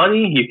 if you have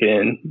money, you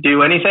can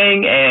do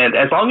anything. And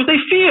as long as they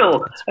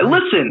feel,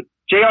 listen,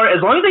 JR,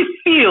 as long as they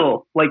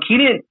feel like he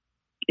didn't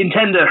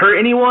intend to hurt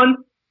anyone,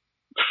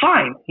 it's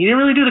fine. He didn't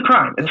really do the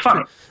crime. It's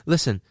fine.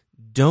 Listen,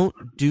 don't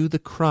do the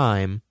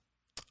crime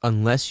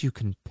unless you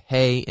can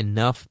pay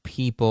enough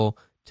people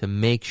to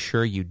make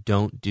sure you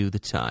don't do the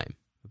time.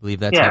 I believe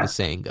that's how the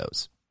saying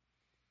goes.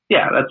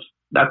 Yeah,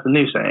 that's the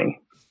new saying.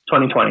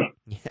 2020.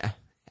 Yeah,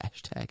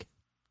 hashtag.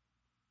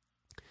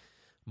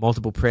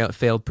 Multiple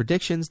failed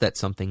predictions that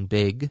something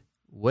big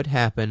would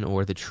happen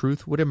or the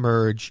truth would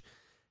emerge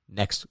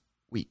next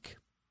week.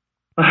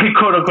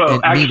 quote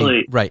unquote,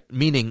 actually.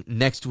 Meaning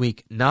next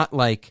week, not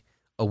like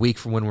a week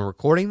from when we're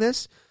recording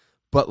this,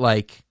 but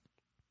like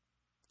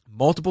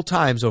multiple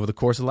times over the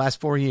course of the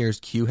last 4 years,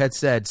 Q had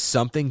said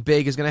something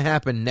big is going to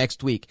happen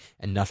next week,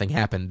 and nothing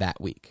happened that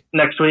week.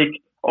 Next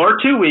week or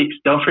 2 weeks.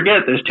 Don't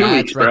forget, there's 2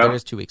 weeks, right, bro. There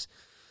is 2 weeks.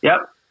 Yep.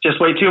 Just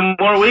wait 2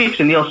 more weeks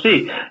and you'll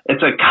see.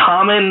 It's a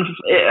common,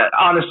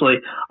 honestly,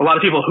 a lot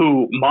of people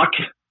who mock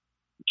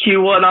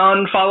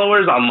QAnon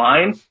followers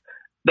online,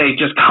 they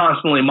just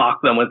constantly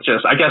mock them with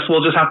just, I guess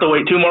we'll just have to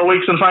wait 2 more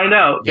weeks and find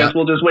out. Yep. Guess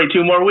we'll just wait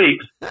 2 more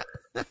weeks.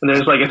 And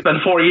there's like, it's been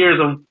 4 years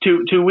of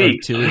two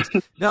weeks. 2 weeks.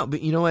 No,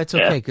 but you know what? It's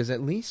okay because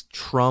at least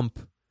Trump,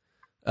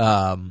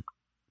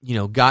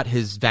 got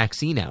his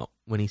vaccine out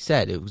when he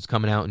said it was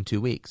coming out in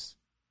 2 weeks.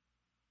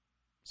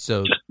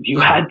 So you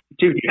have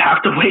to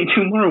wait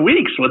 2 more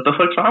weeks. What the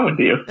fuck's wrong with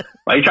you?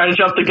 Why are you trying to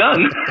jump the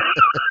gun?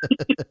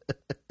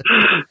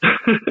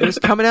 It's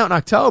coming out in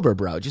October,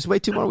 bro. Just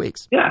wait 2 more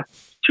weeks. Yeah,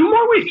 2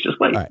 more weeks. Just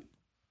wait. All right.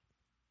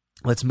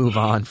 Let's move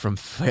on from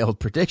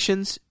failed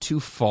predictions to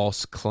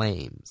false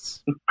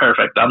claims.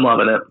 Perfect. I'm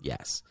loving it.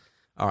 Yes.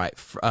 All right.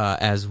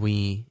 As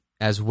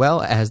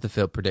well as the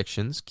failed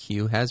predictions,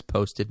 Q has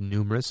posted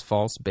numerous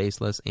false,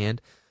 baseless,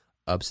 and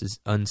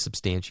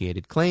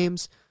unsubstantiated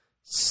claims,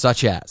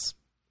 such as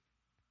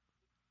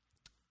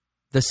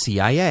the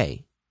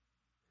CIA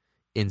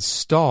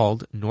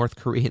installed North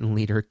Korean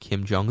leader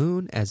Kim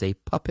Jong-un as a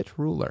puppet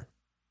ruler.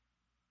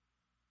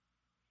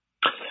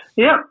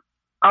 Yeah.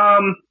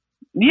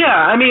 Yeah,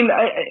 I mean,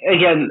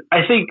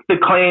 I think the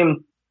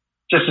claim,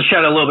 just to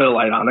shed a little bit of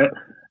light on it,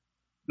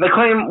 the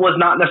claim was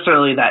not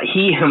necessarily that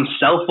he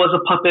himself was a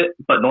puppet,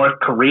 but North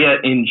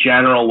Korea in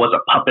general was a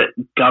puppet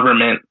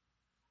government.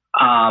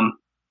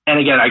 And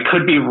again, I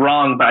could be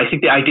wrong, but I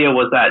think the idea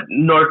was that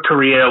North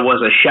Korea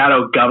was a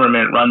shadow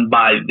government run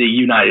by the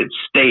United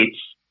States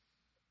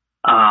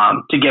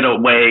to get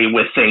away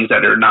with things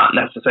that are not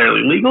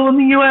necessarily legal in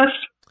the U.S.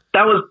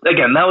 That was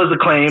the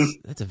claim.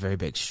 That's a very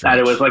big stretch. That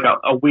it was like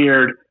a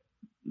weird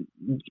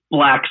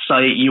black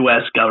site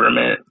U.S.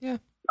 government. Yeah.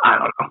 I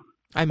don't know.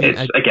 I mean,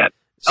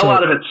 a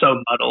lot of it's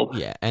so muddled.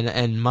 Yeah,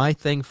 and my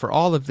thing for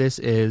all of this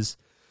is,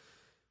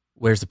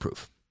 where's the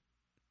proof?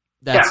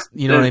 That's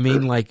you know what I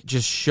mean. Like,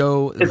 just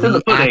show it's in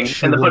the pudding,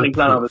 and the pudding's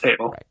not on the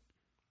table. Right.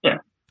 Yeah.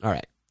 All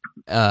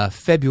right.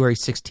 February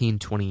 16,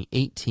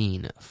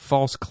 2018,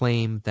 false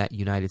claim that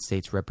United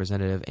States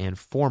Representative and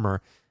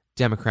former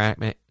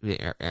Democratic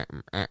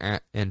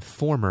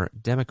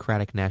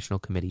National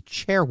Committee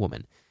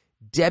Chairwoman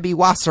Debbie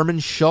Wasserman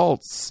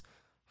Schultz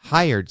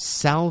hired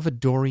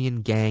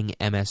Salvadorian gang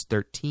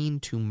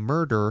MS-13 to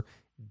murder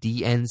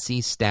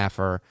DNC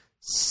staffer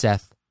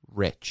Seth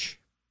Rich.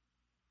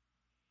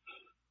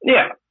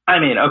 Yeah, I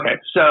mean, okay,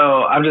 so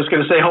I'm just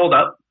going to say hold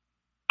up,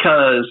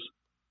 because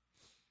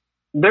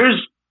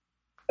there's,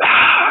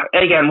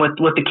 again,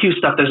 with the Q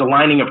stuff, there's a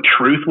lining of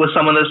truth with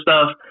some of this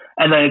stuff,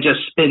 and then it just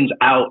spins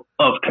out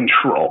of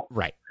control.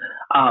 Right.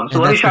 So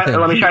let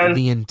me shine.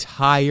 The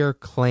entire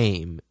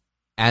claim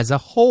as a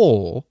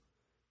whole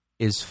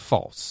is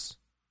false.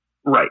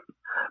 Right.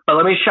 But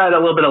let me shine a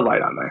little bit of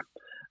light on there.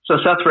 So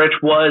Seth Rich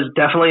was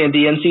definitely a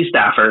DNC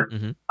staffer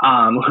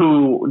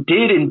who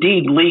did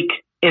indeed leak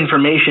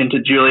information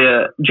to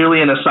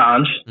Julian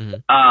Assange.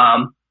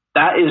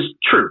 That is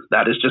true.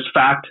 That is just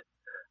fact.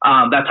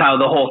 That's how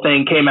the whole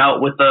thing came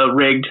out with the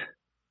rigged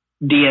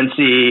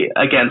DNC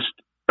against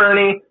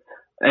Bernie,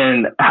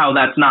 and how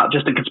that's not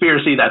just a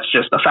conspiracy, that's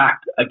just a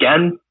fact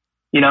again.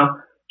 You know,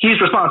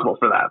 he's responsible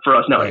for that, for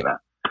us knowing that.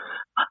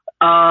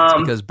 It's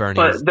because Bernie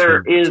is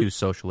too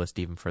socialist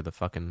even for the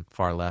fucking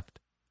far left.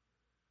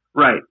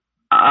 Right.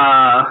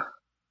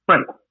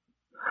 Right.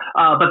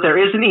 But there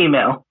is an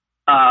email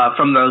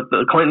from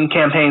the Clinton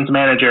campaign's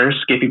manager,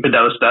 Skippy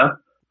Podesta,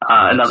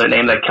 another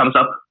name that comes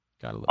up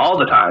all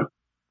the time.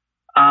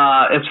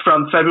 It's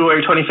from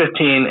February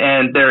 2015,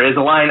 and there is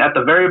a line at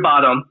the very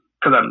bottom,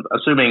 because I'm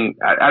assuming,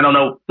 I don't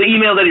know the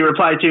email that he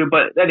replied to,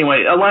 but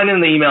anyway, a line in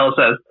the email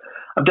says,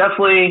 "I'm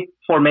definitely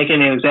for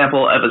making an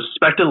example of a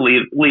suspected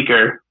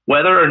leaker,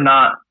 whether or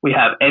not we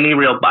have any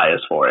real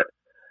bias for it."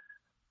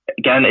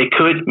 Again, it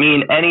could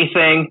mean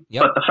anything,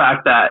 but the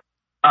fact that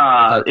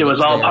it was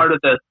all part of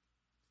the,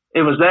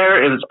 it was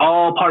there, it was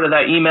all part of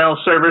that email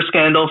server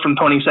scandal from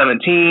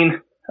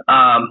 2017.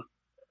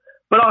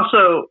 But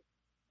also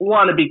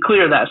want to be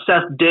clear that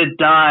Seth did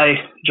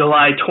die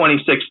July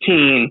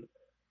 2016,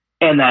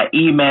 and that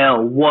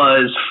email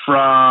was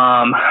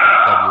from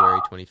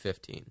February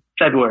 2015.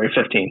 February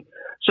 15.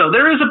 So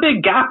there is a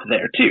big gap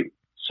there too.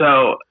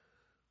 So,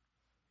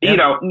 you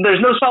know,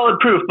 there's no solid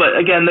proof, but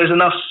again, there's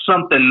enough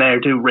something there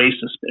to raise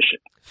suspicion.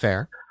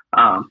 Fair.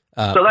 So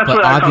that's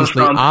where that comes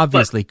from.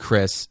 Obviously,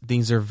 Chris,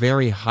 these are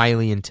very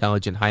highly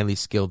intelligent, highly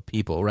skilled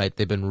people, right?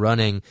 They've been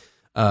running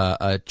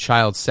a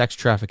child sex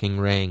trafficking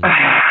ring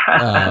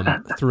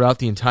throughout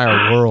the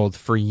entire world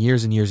for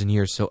years and years and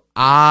years. So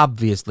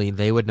obviously,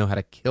 they would know how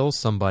to kill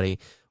somebody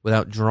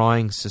without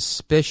drawing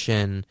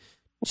suspicion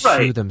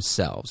to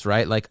themselves,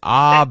 right? Like,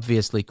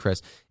 obviously,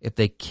 Chris, if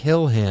they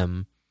kill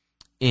him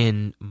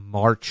in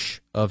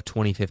March of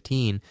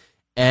 2015,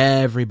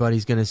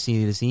 everybody's going to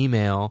see this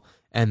email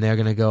and they're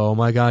going to go, oh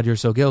my God, you're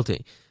so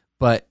guilty.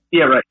 But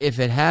yeah, right. if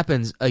it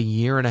happens a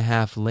year and a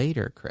half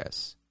later,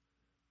 Chris,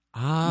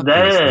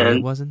 obviously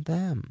it wasn't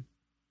them.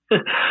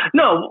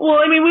 No, well,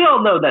 I mean, we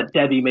all know that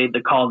Debbie made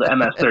the call to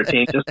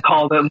MS-13. Just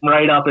called him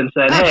right up and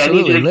said, "Hey, absolutely.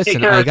 I need you to listen,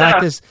 take care of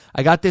that.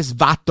 I got this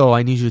vato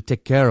I need you to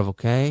take care of,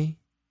 okay?"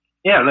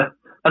 Yeah,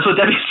 that's what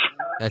Debbie.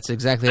 That's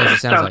exactly how it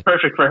sounds like.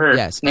 Perfect for her.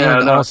 Yes,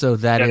 and also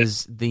that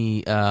is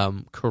the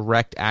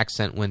correct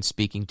accent when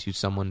speaking to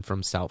someone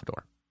from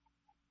Salvador.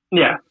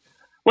 Yeah,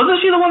 wasn't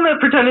she the one that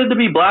pretended to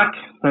be black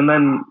and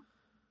then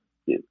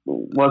it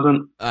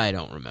wasn't? I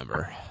don't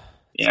remember.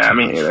 Yeah,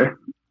 me either.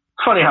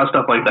 It's funny how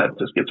stuff like that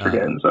just gets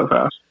forgotten so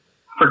fast.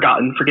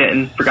 Forgotten.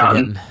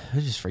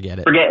 Just forget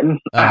it.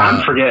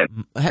 I'm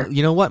forgetting.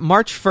 You know what?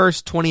 March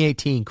 1st,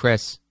 2018,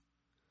 Chris.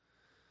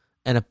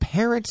 An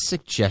apparent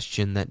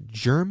suggestion that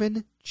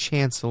German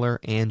Chancellor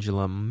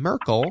Angela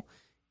Merkel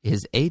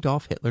is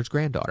Adolf Hitler's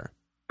granddaughter.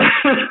 I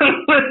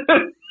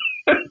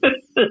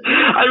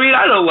mean,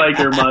 I don't like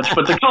her much,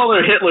 but to call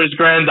her Hitler's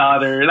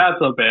granddaughter,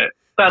 that's a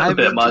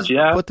bit much,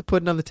 yeah? Put the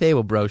pudding on the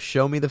table, bro.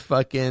 Show me the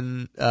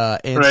fucking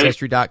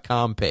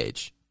Ancestry.com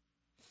page.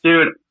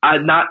 Dude,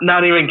 I'm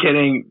not even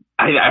kidding.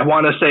 I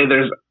want to say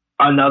there's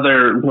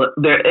another...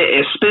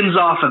 It spins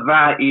off of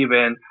that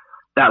even,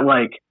 that,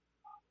 like,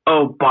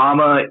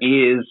 Obama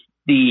is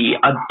the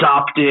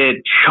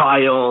adopted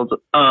child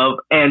of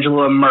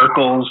Angela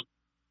Merkel's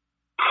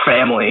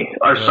family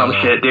or some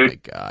shit, dude. My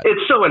God.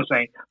 It's so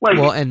insane. Like,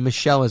 well, and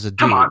Michelle is a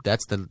dude.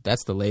 That's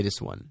the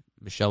latest one.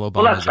 Michelle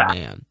Obama is a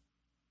man.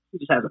 He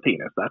just has a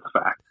penis. That's a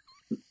fact.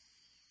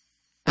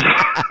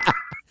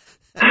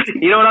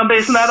 You know what I'm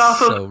basing that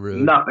off of? So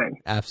rude. Nothing.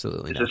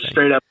 Absolutely it's nothing. Just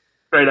straight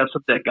up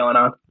some dick going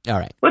on. All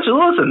right. Which,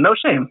 listen, no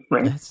shame.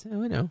 Right?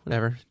 We know.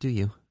 Whatever. Do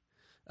you?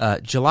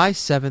 July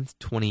 7th,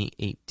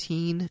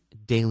 2018,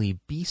 Daily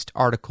Beast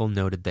article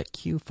noted that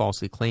Q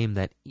falsely claimed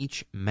that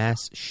each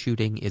mass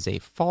shooting is a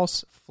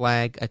false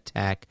flag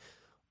attack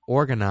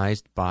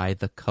organized by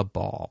the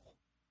cabal.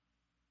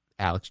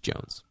 Alex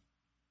Jones.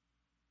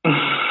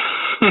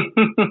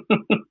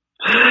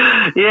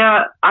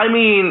 Yeah, I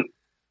mean,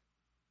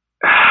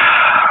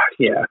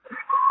 yeah.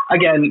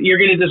 Again, you're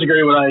going to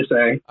disagree with what I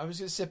say. I'm just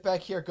going to sit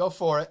back here. Go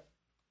for it.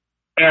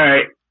 All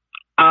right.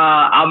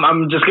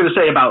 I'm just going to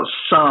say about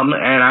some,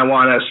 and I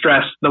want to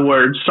stress the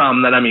word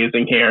some that I'm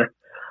using here.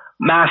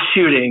 Mass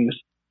shootings.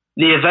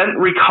 The events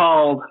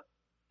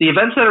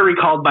that are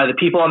recalled by the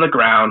people on the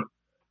ground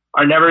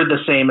are never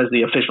the same as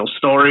the official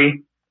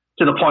story,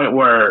 to the point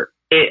where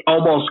it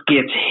almost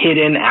gets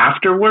hidden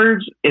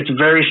afterwards. It's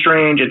very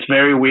strange. It's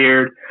very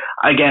weird.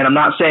 Again, I'm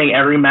not saying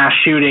every mass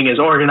shooting is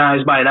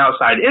organized by an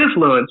outside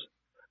influence,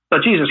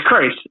 but Jesus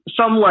Christ,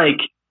 some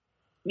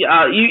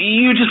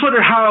you just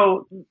wonder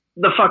how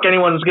the fuck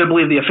anyone's going to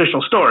believe the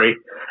official story.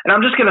 And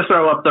I'm just going to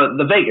throw up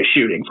the Vegas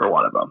shooting for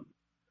one of them.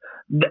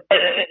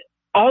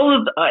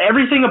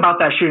 Everything about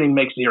that shooting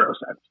makes zero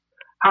sense.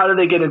 How do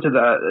they get into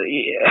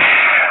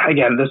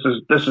again, this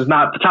is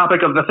not the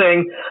topic of the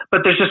thing,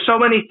 but there's just so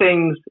many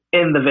things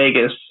in the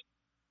Vegas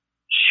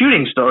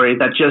shooting story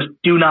that just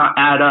do not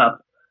add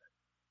up.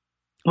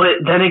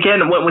 But then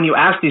again, when you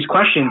ask these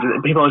questions,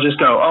 people just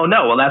go, oh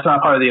no, well that's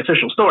not part of the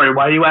official story.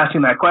 Why are you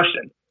asking that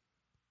question?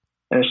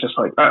 And it's just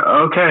like,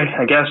 okay,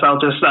 I guess I'll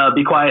just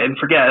be quiet and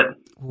forget.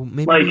 Well,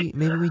 maybe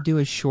we do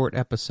a short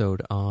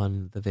episode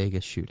on the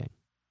Vegas shooting.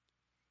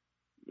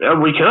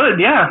 We could,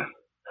 yeah.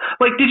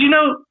 Like, did you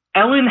know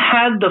Ellen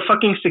had the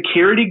fucking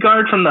security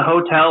guard from the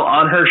hotel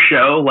on her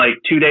show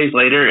 2 days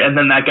later, and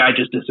then that guy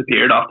just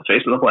disappeared off the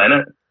face of the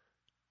planet?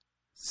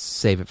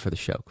 Save it for the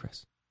show,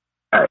 Chris.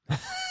 All right.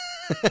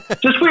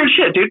 Just weird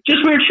shit, dude.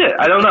 Just weird shit.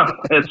 I don't know.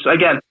 It's,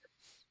 again,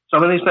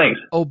 some of these things.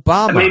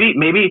 Obama.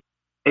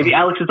 Maybe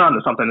Alex is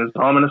onto something, is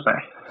all I'm going to say.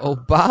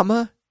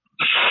 Obama,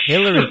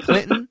 Hillary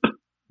Clinton,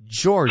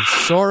 George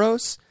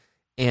Soros,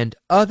 and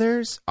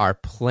others are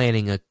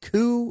planning a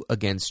coup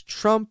against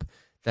Trump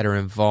that are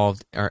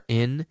involved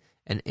in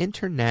an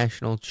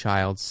international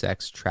child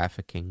sex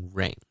trafficking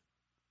ring.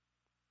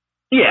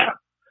 Yeah.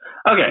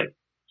 Okay.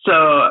 So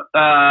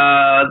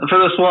for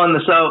this one,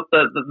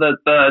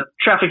 the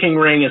trafficking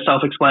ring is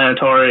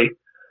self-explanatory,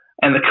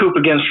 and the coup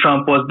against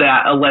Trump was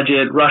that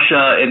alleged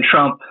Russia and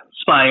Trump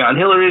spying on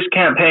Hillary's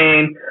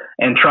campaign,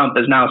 and Trump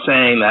is now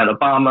saying that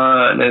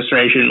Obama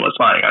administration was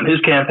spying on his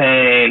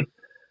campaign.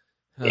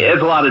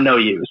 It's a lot of no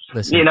use.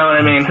 Listen, you know what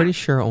I mean? I'm pretty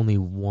sure only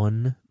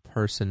one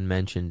person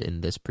mentioned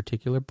in this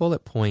particular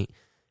bullet point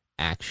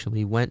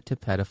actually went to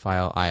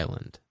Pedophile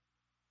Island.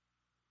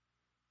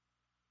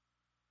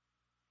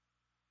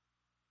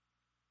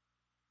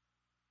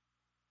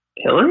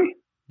 Hillary?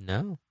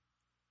 No.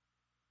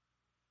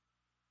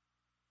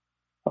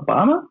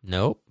 Obama?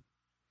 Nope.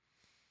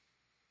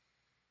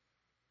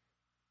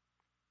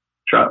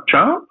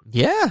 Trump?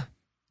 Yeah.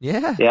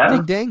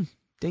 Ding, ding.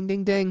 Ding,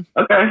 ding, ding.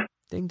 Okay.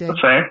 Ding, ding. That's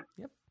fair.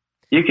 Yep.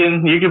 You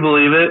can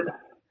believe it.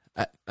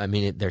 I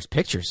mean, there's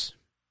pictures.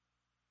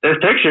 There's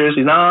pictures.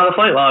 He's not on the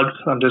flight logs.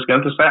 I'm just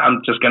gonna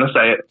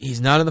say it.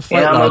 He's not on the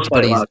flight logs,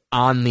 but he's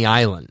on the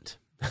island.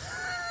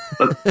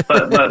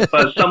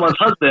 but someone's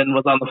husband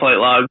was on the flight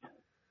log.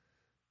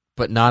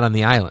 But not on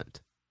the island.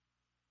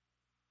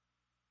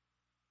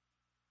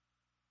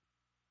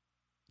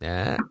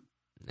 Yeah,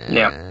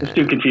 it's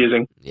too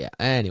confusing. Yeah,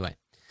 anyway.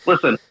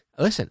 Listen,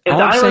 all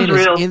the I'm saying island's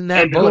real, is in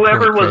that and bullet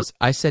whoever point, was- Chris,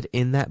 I said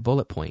in that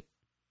bullet point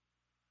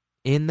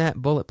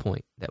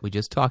that we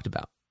just talked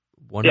about,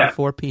 one of the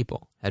 4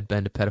 people had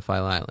been to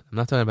Pedophile Island. I'm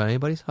not talking about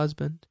anybody's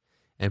husband,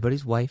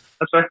 anybody's wife,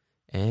 That's fair.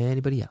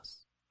 anybody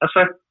else. That's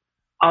fair.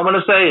 All I'm going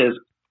to say is,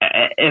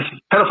 if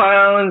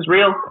Pedophile Island's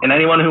real, and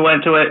anyone who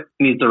went to it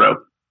needs the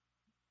rope.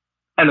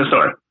 End of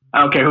story.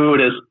 I don't care who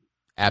it is.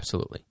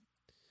 Absolutely.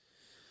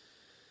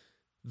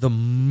 The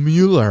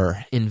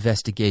Mueller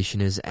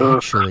investigation is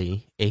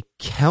actually a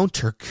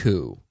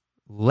counter-coup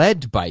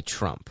led by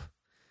Trump,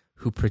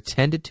 who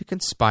pretended to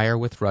conspire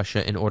with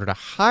Russia in order to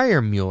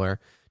hire Mueller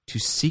to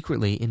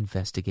secretly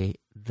investigate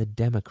the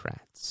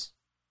Democrats.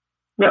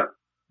 Yep.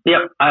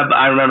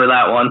 I remember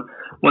that one.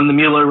 When the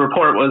Mueller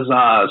report was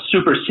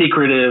super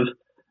secretive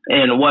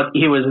in what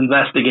he was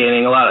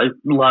investigating, a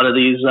lot of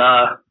these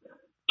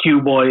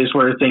Q boys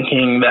were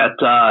thinking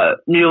that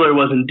Mueller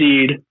was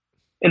indeed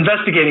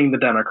investigating the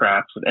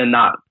Democrats and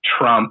not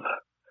Trump.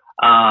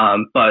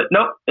 But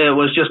nope, it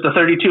was just a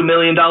 $32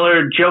 million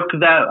joke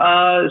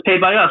that is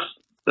paid by us,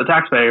 the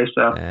taxpayers.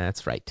 So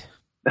that's right.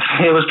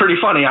 It was pretty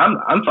funny.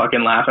 I'm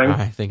fucking laughing.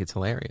 I think it's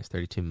hilarious.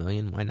 $32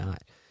 million. Why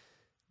not?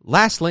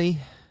 Lastly,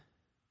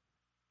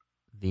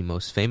 the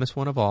most famous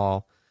one of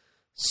all,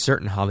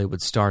 certain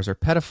Hollywood stars are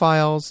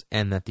pedophiles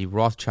and that the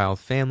Rothschild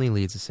family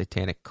leads a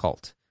satanic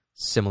cult.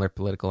 Similar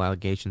political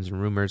allegations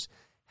and rumors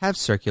have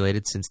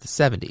circulated since the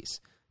 70s.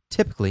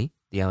 Typically,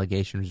 the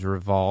allegations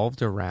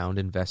revolved around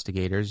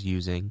investigators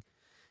using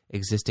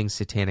existing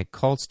satanic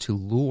cults to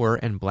lure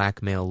and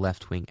blackmail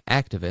left-wing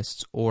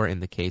activists, or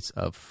in the case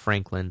of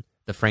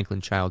the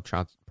Franklin child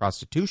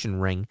prostitution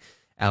ring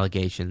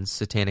allegations,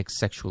 satanic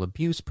sexual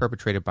abuse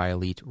perpetrated by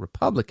elite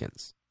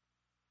Republicans.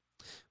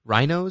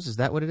 Rhinos, is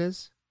that what it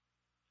is?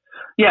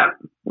 Yeah,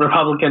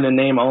 Republican in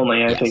name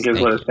only, I think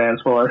is what it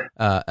stands for.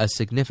 A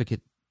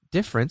significant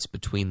difference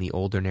between the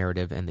older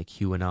narrative and the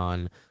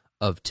QAnon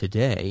of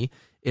today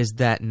is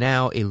that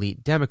now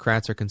elite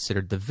Democrats are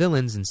considered the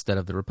villains instead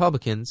of the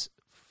Republicans.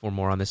 For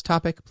more on this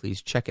topic,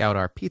 please check out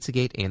our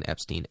Pizzagate and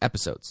Epstein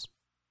episodes.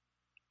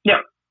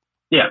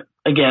 Yeah.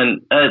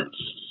 Again, it's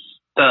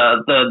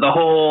the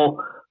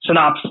whole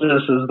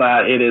synopsis is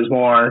that it is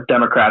more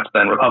Democrats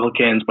than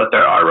Republicans, but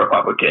there are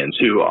Republicans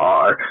who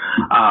are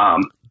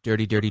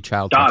dirty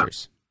child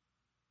touchers.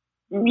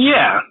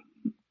 Yeah.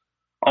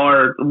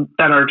 Or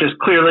that are just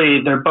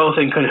clearly, they're both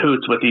in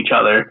cahoots with each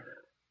other.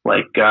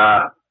 Like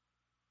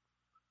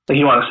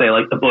you want to say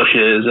like the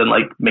Bushes and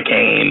like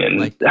McCain and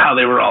like, how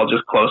they were all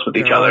just close with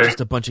each other. Just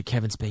a bunch of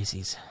Kevin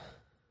Spaceys.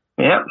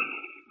 Yeah,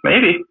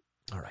 maybe.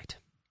 All right.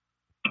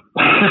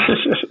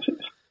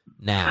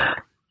 Now,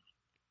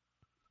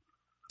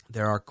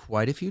 there are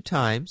quite a few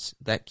times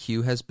that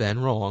Q has been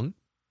wrong,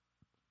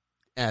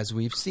 as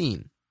we've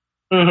seen,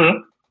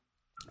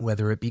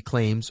 whether it be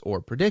claims or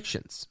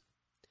predictions.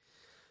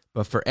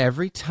 But for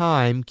every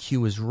time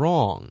Q is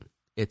wrong,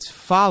 it's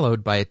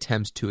followed by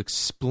attempts to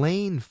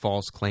explain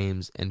false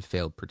claims and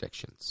failed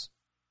predictions.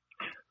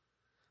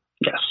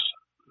 Yes.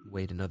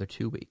 Wait another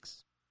 2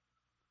 weeks.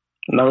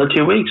 Another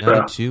 2 weeks, bro.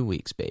 Another 2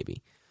 weeks,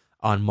 baby.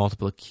 On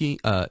multiple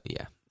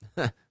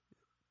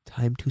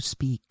time to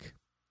speak.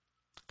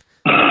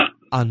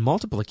 On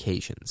multiple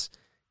occasions,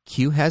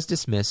 Q has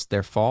dismissed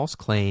their false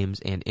claims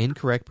and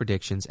incorrect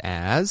predictions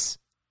as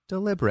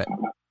deliberate,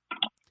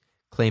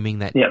 claiming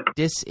that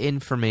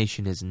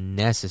disinformation is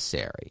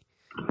necessary.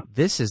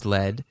 This has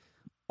led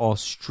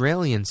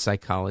Australian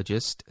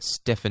psychologist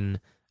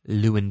Stefan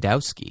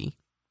Lewandowski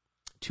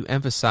to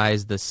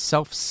emphasize the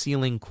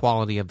self-sealing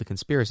quality of the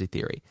conspiracy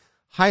theory,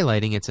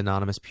 highlighting its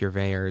anonymous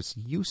purveyor's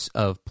use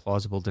of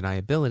plausible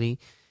deniability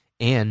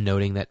and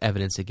noting that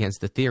evidence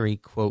against the theory,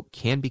 quote,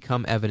 can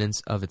become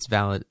evidence of its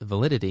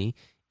validity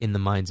in the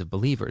minds of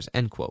believers,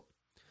 end quote.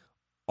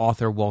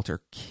 Author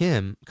Walter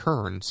Kern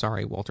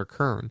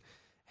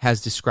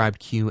has described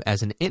Q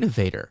as an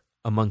innovator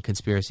among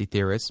conspiracy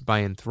theorists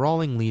by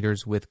enthralling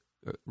readers with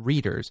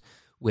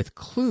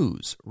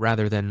clues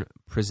rather than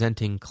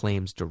presenting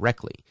claims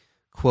directly.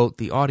 Quote,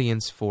 the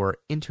audience for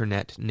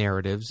internet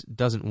narratives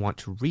doesn't want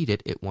to read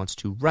it, it wants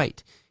to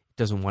write. It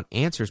doesn't want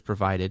answers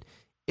provided,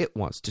 it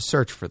wants to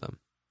search for them,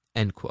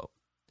 end quote.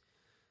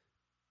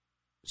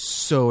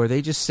 So are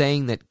they just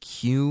saying that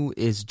Q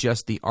is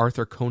just the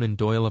Arthur Conan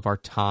Doyle of our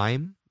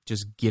time,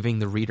 just giving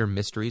the reader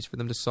mysteries for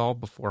them to solve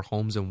before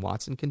Holmes and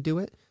Watson can do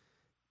it?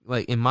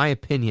 Like, in my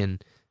opinion,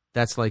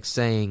 that's like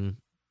saying,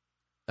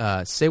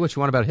 say what you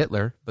want about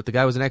Hitler, but the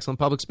guy was an excellent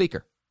public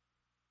speaker.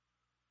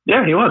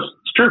 Yeah, he was.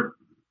 It's true.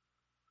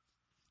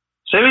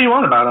 Say what you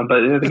want about him,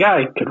 but the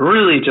guy could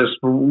really just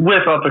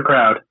whip up a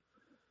crowd.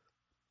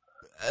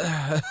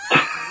 I'm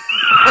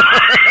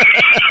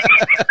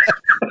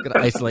going to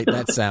isolate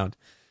that sound.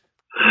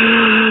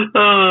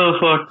 Oh,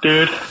 fuck,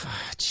 dude.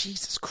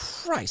 Jesus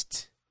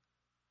Christ.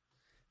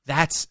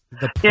 That's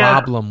the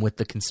problem with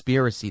the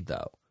conspiracy,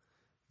 though.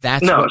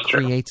 That's what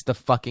creates the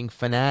fucking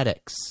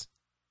fanatics.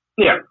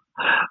 Yeah.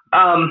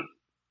 And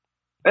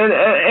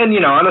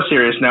on a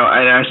serious note,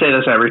 and I say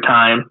this every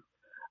time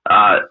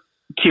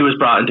Q is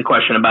brought into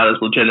question about his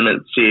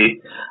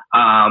legitimacy.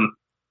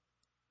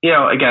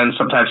 Again,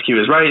 sometimes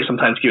Q is right,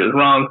 sometimes Q is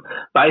wrong.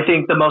 But I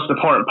think the most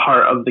important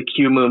part of the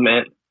Q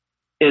movement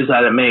is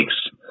that it makes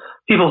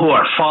people who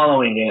are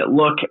following it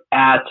look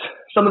at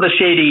some of the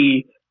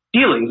shady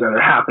dealings that are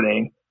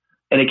happening.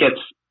 And it gets,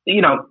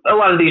 a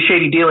lot of these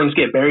shady dealings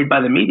get buried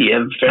by the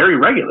media very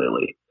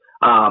regularly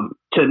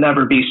to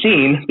never be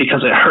seen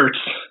because it hurts,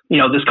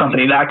 this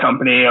company, that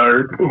company,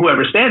 or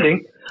whoever's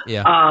standing.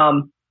 Yeah.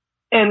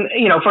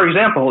 For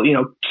example,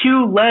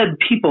 Q led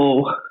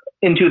people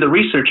into the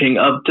researching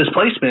of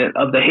displacement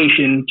of the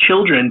Haitian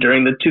children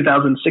during the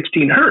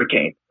 2016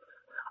 hurricane.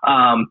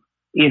 And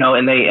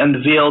they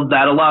unveiled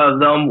that a lot of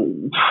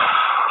them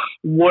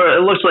were,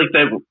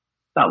 the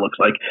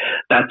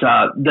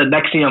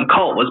NXIVM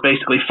cult was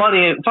basically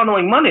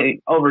funneling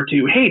money over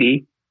to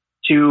Haiti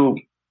to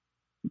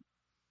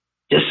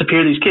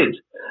disappear these kids.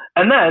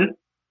 And then,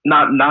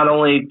 not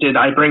only did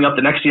I bring up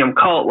the NXIVM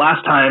cult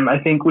last time, I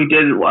think we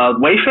did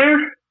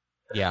Wayfair.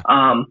 Yeah.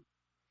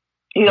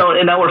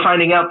 And now we're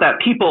finding out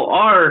that people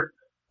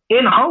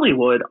in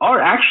Hollywood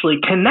are actually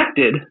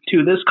connected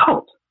to this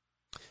cult.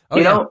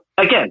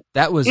 Again,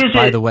 that was,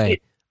 by the way,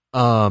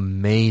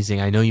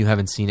 amazing. I know you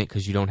haven't seen it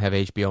because you don't have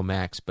HBO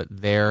Max, but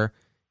there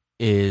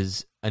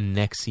is a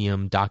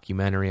NXIVM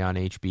documentary on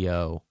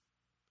HBO.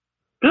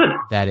 Good.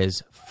 That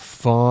is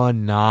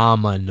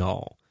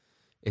phenomenal.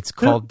 It's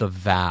called The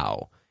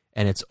Vow,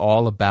 and it's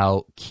all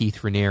about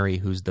Keith Raniere,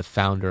 who's the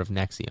founder of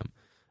NXIVM.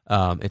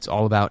 It's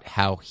all about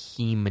how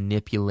he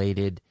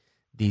manipulated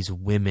these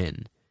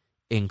women,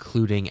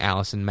 including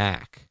Allison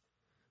Mack,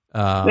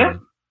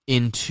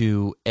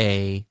 into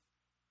a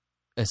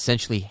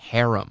essentially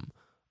harem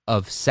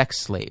of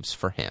sex slaves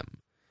for him.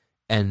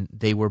 And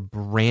they were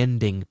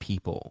branding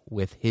people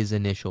with his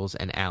initials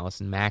and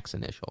Allison Mack's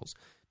initials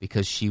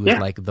because she was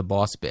like the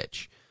boss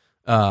bitch.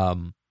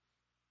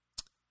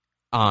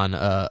 On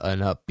an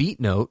upbeat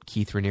note,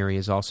 Keith Raniere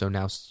is also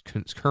now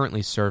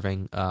currently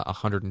serving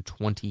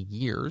 120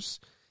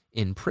 years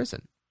in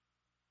prison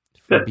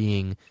for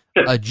being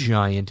a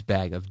giant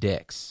bag of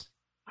dicks.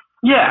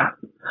 Yeah,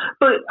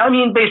 but I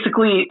mean,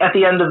 basically, at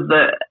the end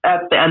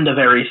of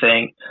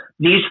everything,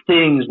 these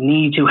things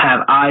need to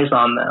have eyes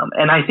on them,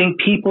 and I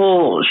think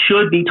people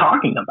should be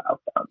talking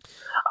about them.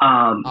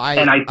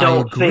 And I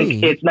don't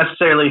think it's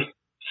necessarily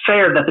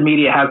fair that the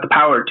media has the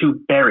power to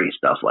bury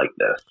stuff like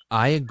this.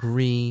 I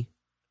agree.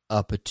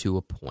 Up to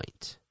a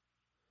point.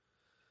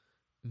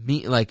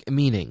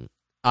 Meaning,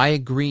 I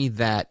agree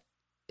that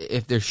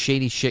if there's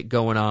shady shit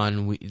going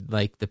on,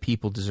 the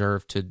people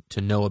deserve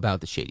to know about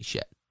the shady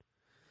shit.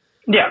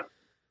 Yeah.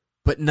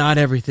 But not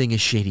everything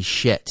is shady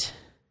shit.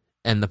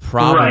 And the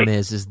problem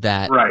is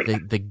that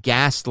the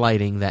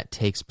gaslighting that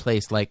takes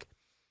place, like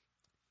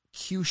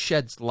Q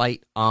sheds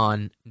light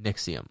on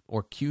NXIVM,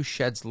 or Q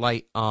sheds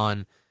light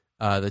on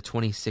the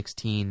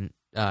 2016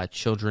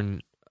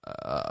 children,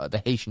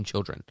 the Haitian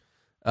children.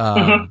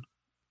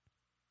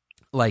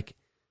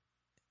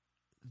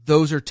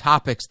 Those are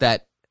topics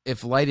that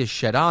if light is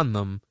shed on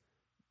them,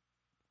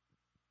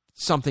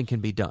 something can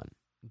be done.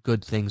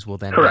 Good things will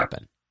then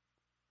happen.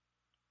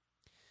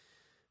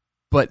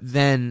 But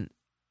then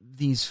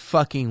these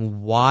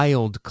fucking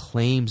wild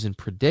claims and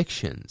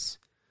predictions,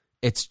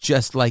 it's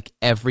just like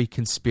every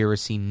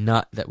conspiracy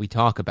nut that we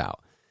talk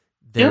about.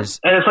 And it's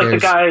like the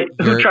guy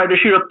who tried to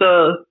shoot up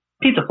the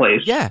pizza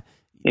place. Yeah.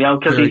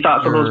 Because he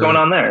thought something was going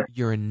on there.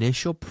 Your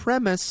initial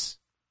premise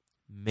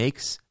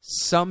makes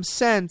some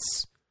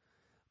sense,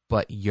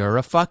 but you're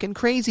a fucking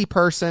crazy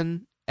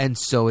person, and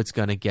so it's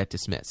going to get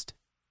dismissed.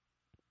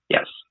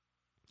 Yes.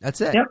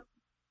 That's it. Yep.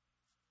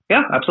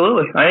 Yeah,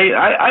 absolutely.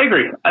 I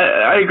agree.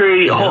 I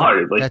agree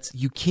wholeheartedly.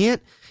 You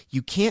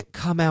can't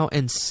come out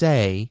and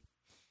say,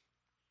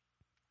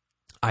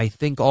 I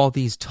think all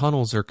these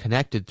tunnels are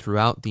connected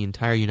throughout the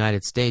entire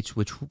United States,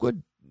 which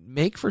would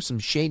make for some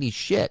shady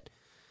shit.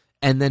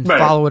 And then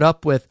follow it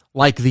up with,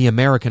 like the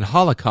American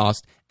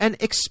Holocaust, and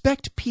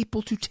expect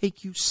people to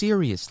take you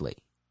seriously.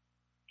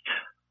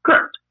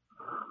 Correct.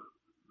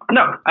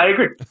 No, I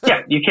agree.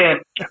 Yeah, you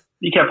can't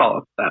follow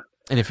up with that.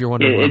 And if you're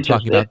wondering what I'm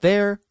talking about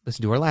there,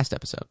 listen to our last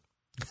episode.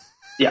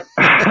 Yeah,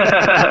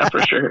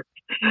 for sure.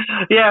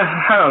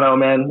 Yeah, I don't know,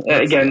 man.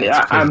 Again,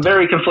 I'm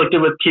very conflicted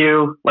with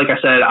Q. Like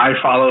I said,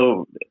 I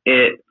follow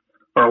it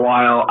for a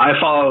while. I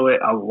follow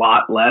it a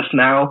lot less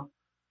now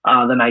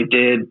than I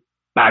did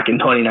back in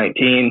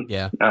 2019.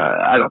 Yeah.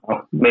 I don't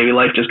know. Maybe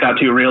life just got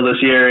too real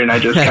this year, and I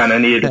just kind of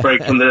needed to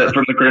break from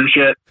the grim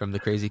shit. From the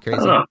crazy. I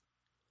don't know.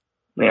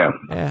 Yeah.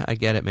 Yeah, I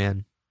get it,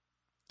 man.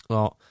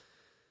 Well,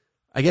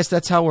 I guess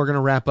that's how we're going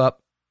to wrap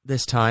up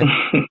this time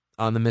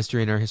on the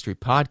Mystery in Our History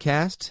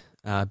podcast.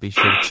 Be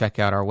sure to check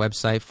out our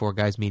website,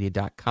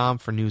 4guysmedia.com,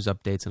 for news,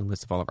 updates, and a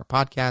list of all of our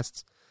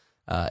podcasts,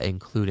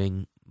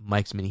 including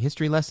Mike's Mini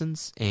History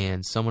Lessons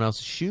and Someone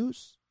Else's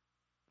Shoes.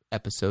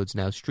 Episodes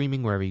now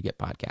streaming wherever you get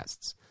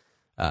podcasts.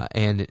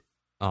 And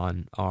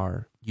on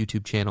our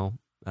YouTube channel,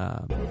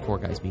 Four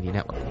Guys Media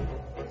Network.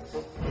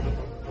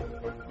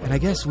 And I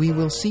guess we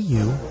will see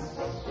you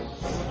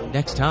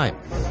next time.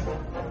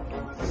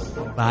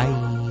 Bye.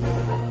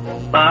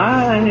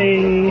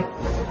 Bye.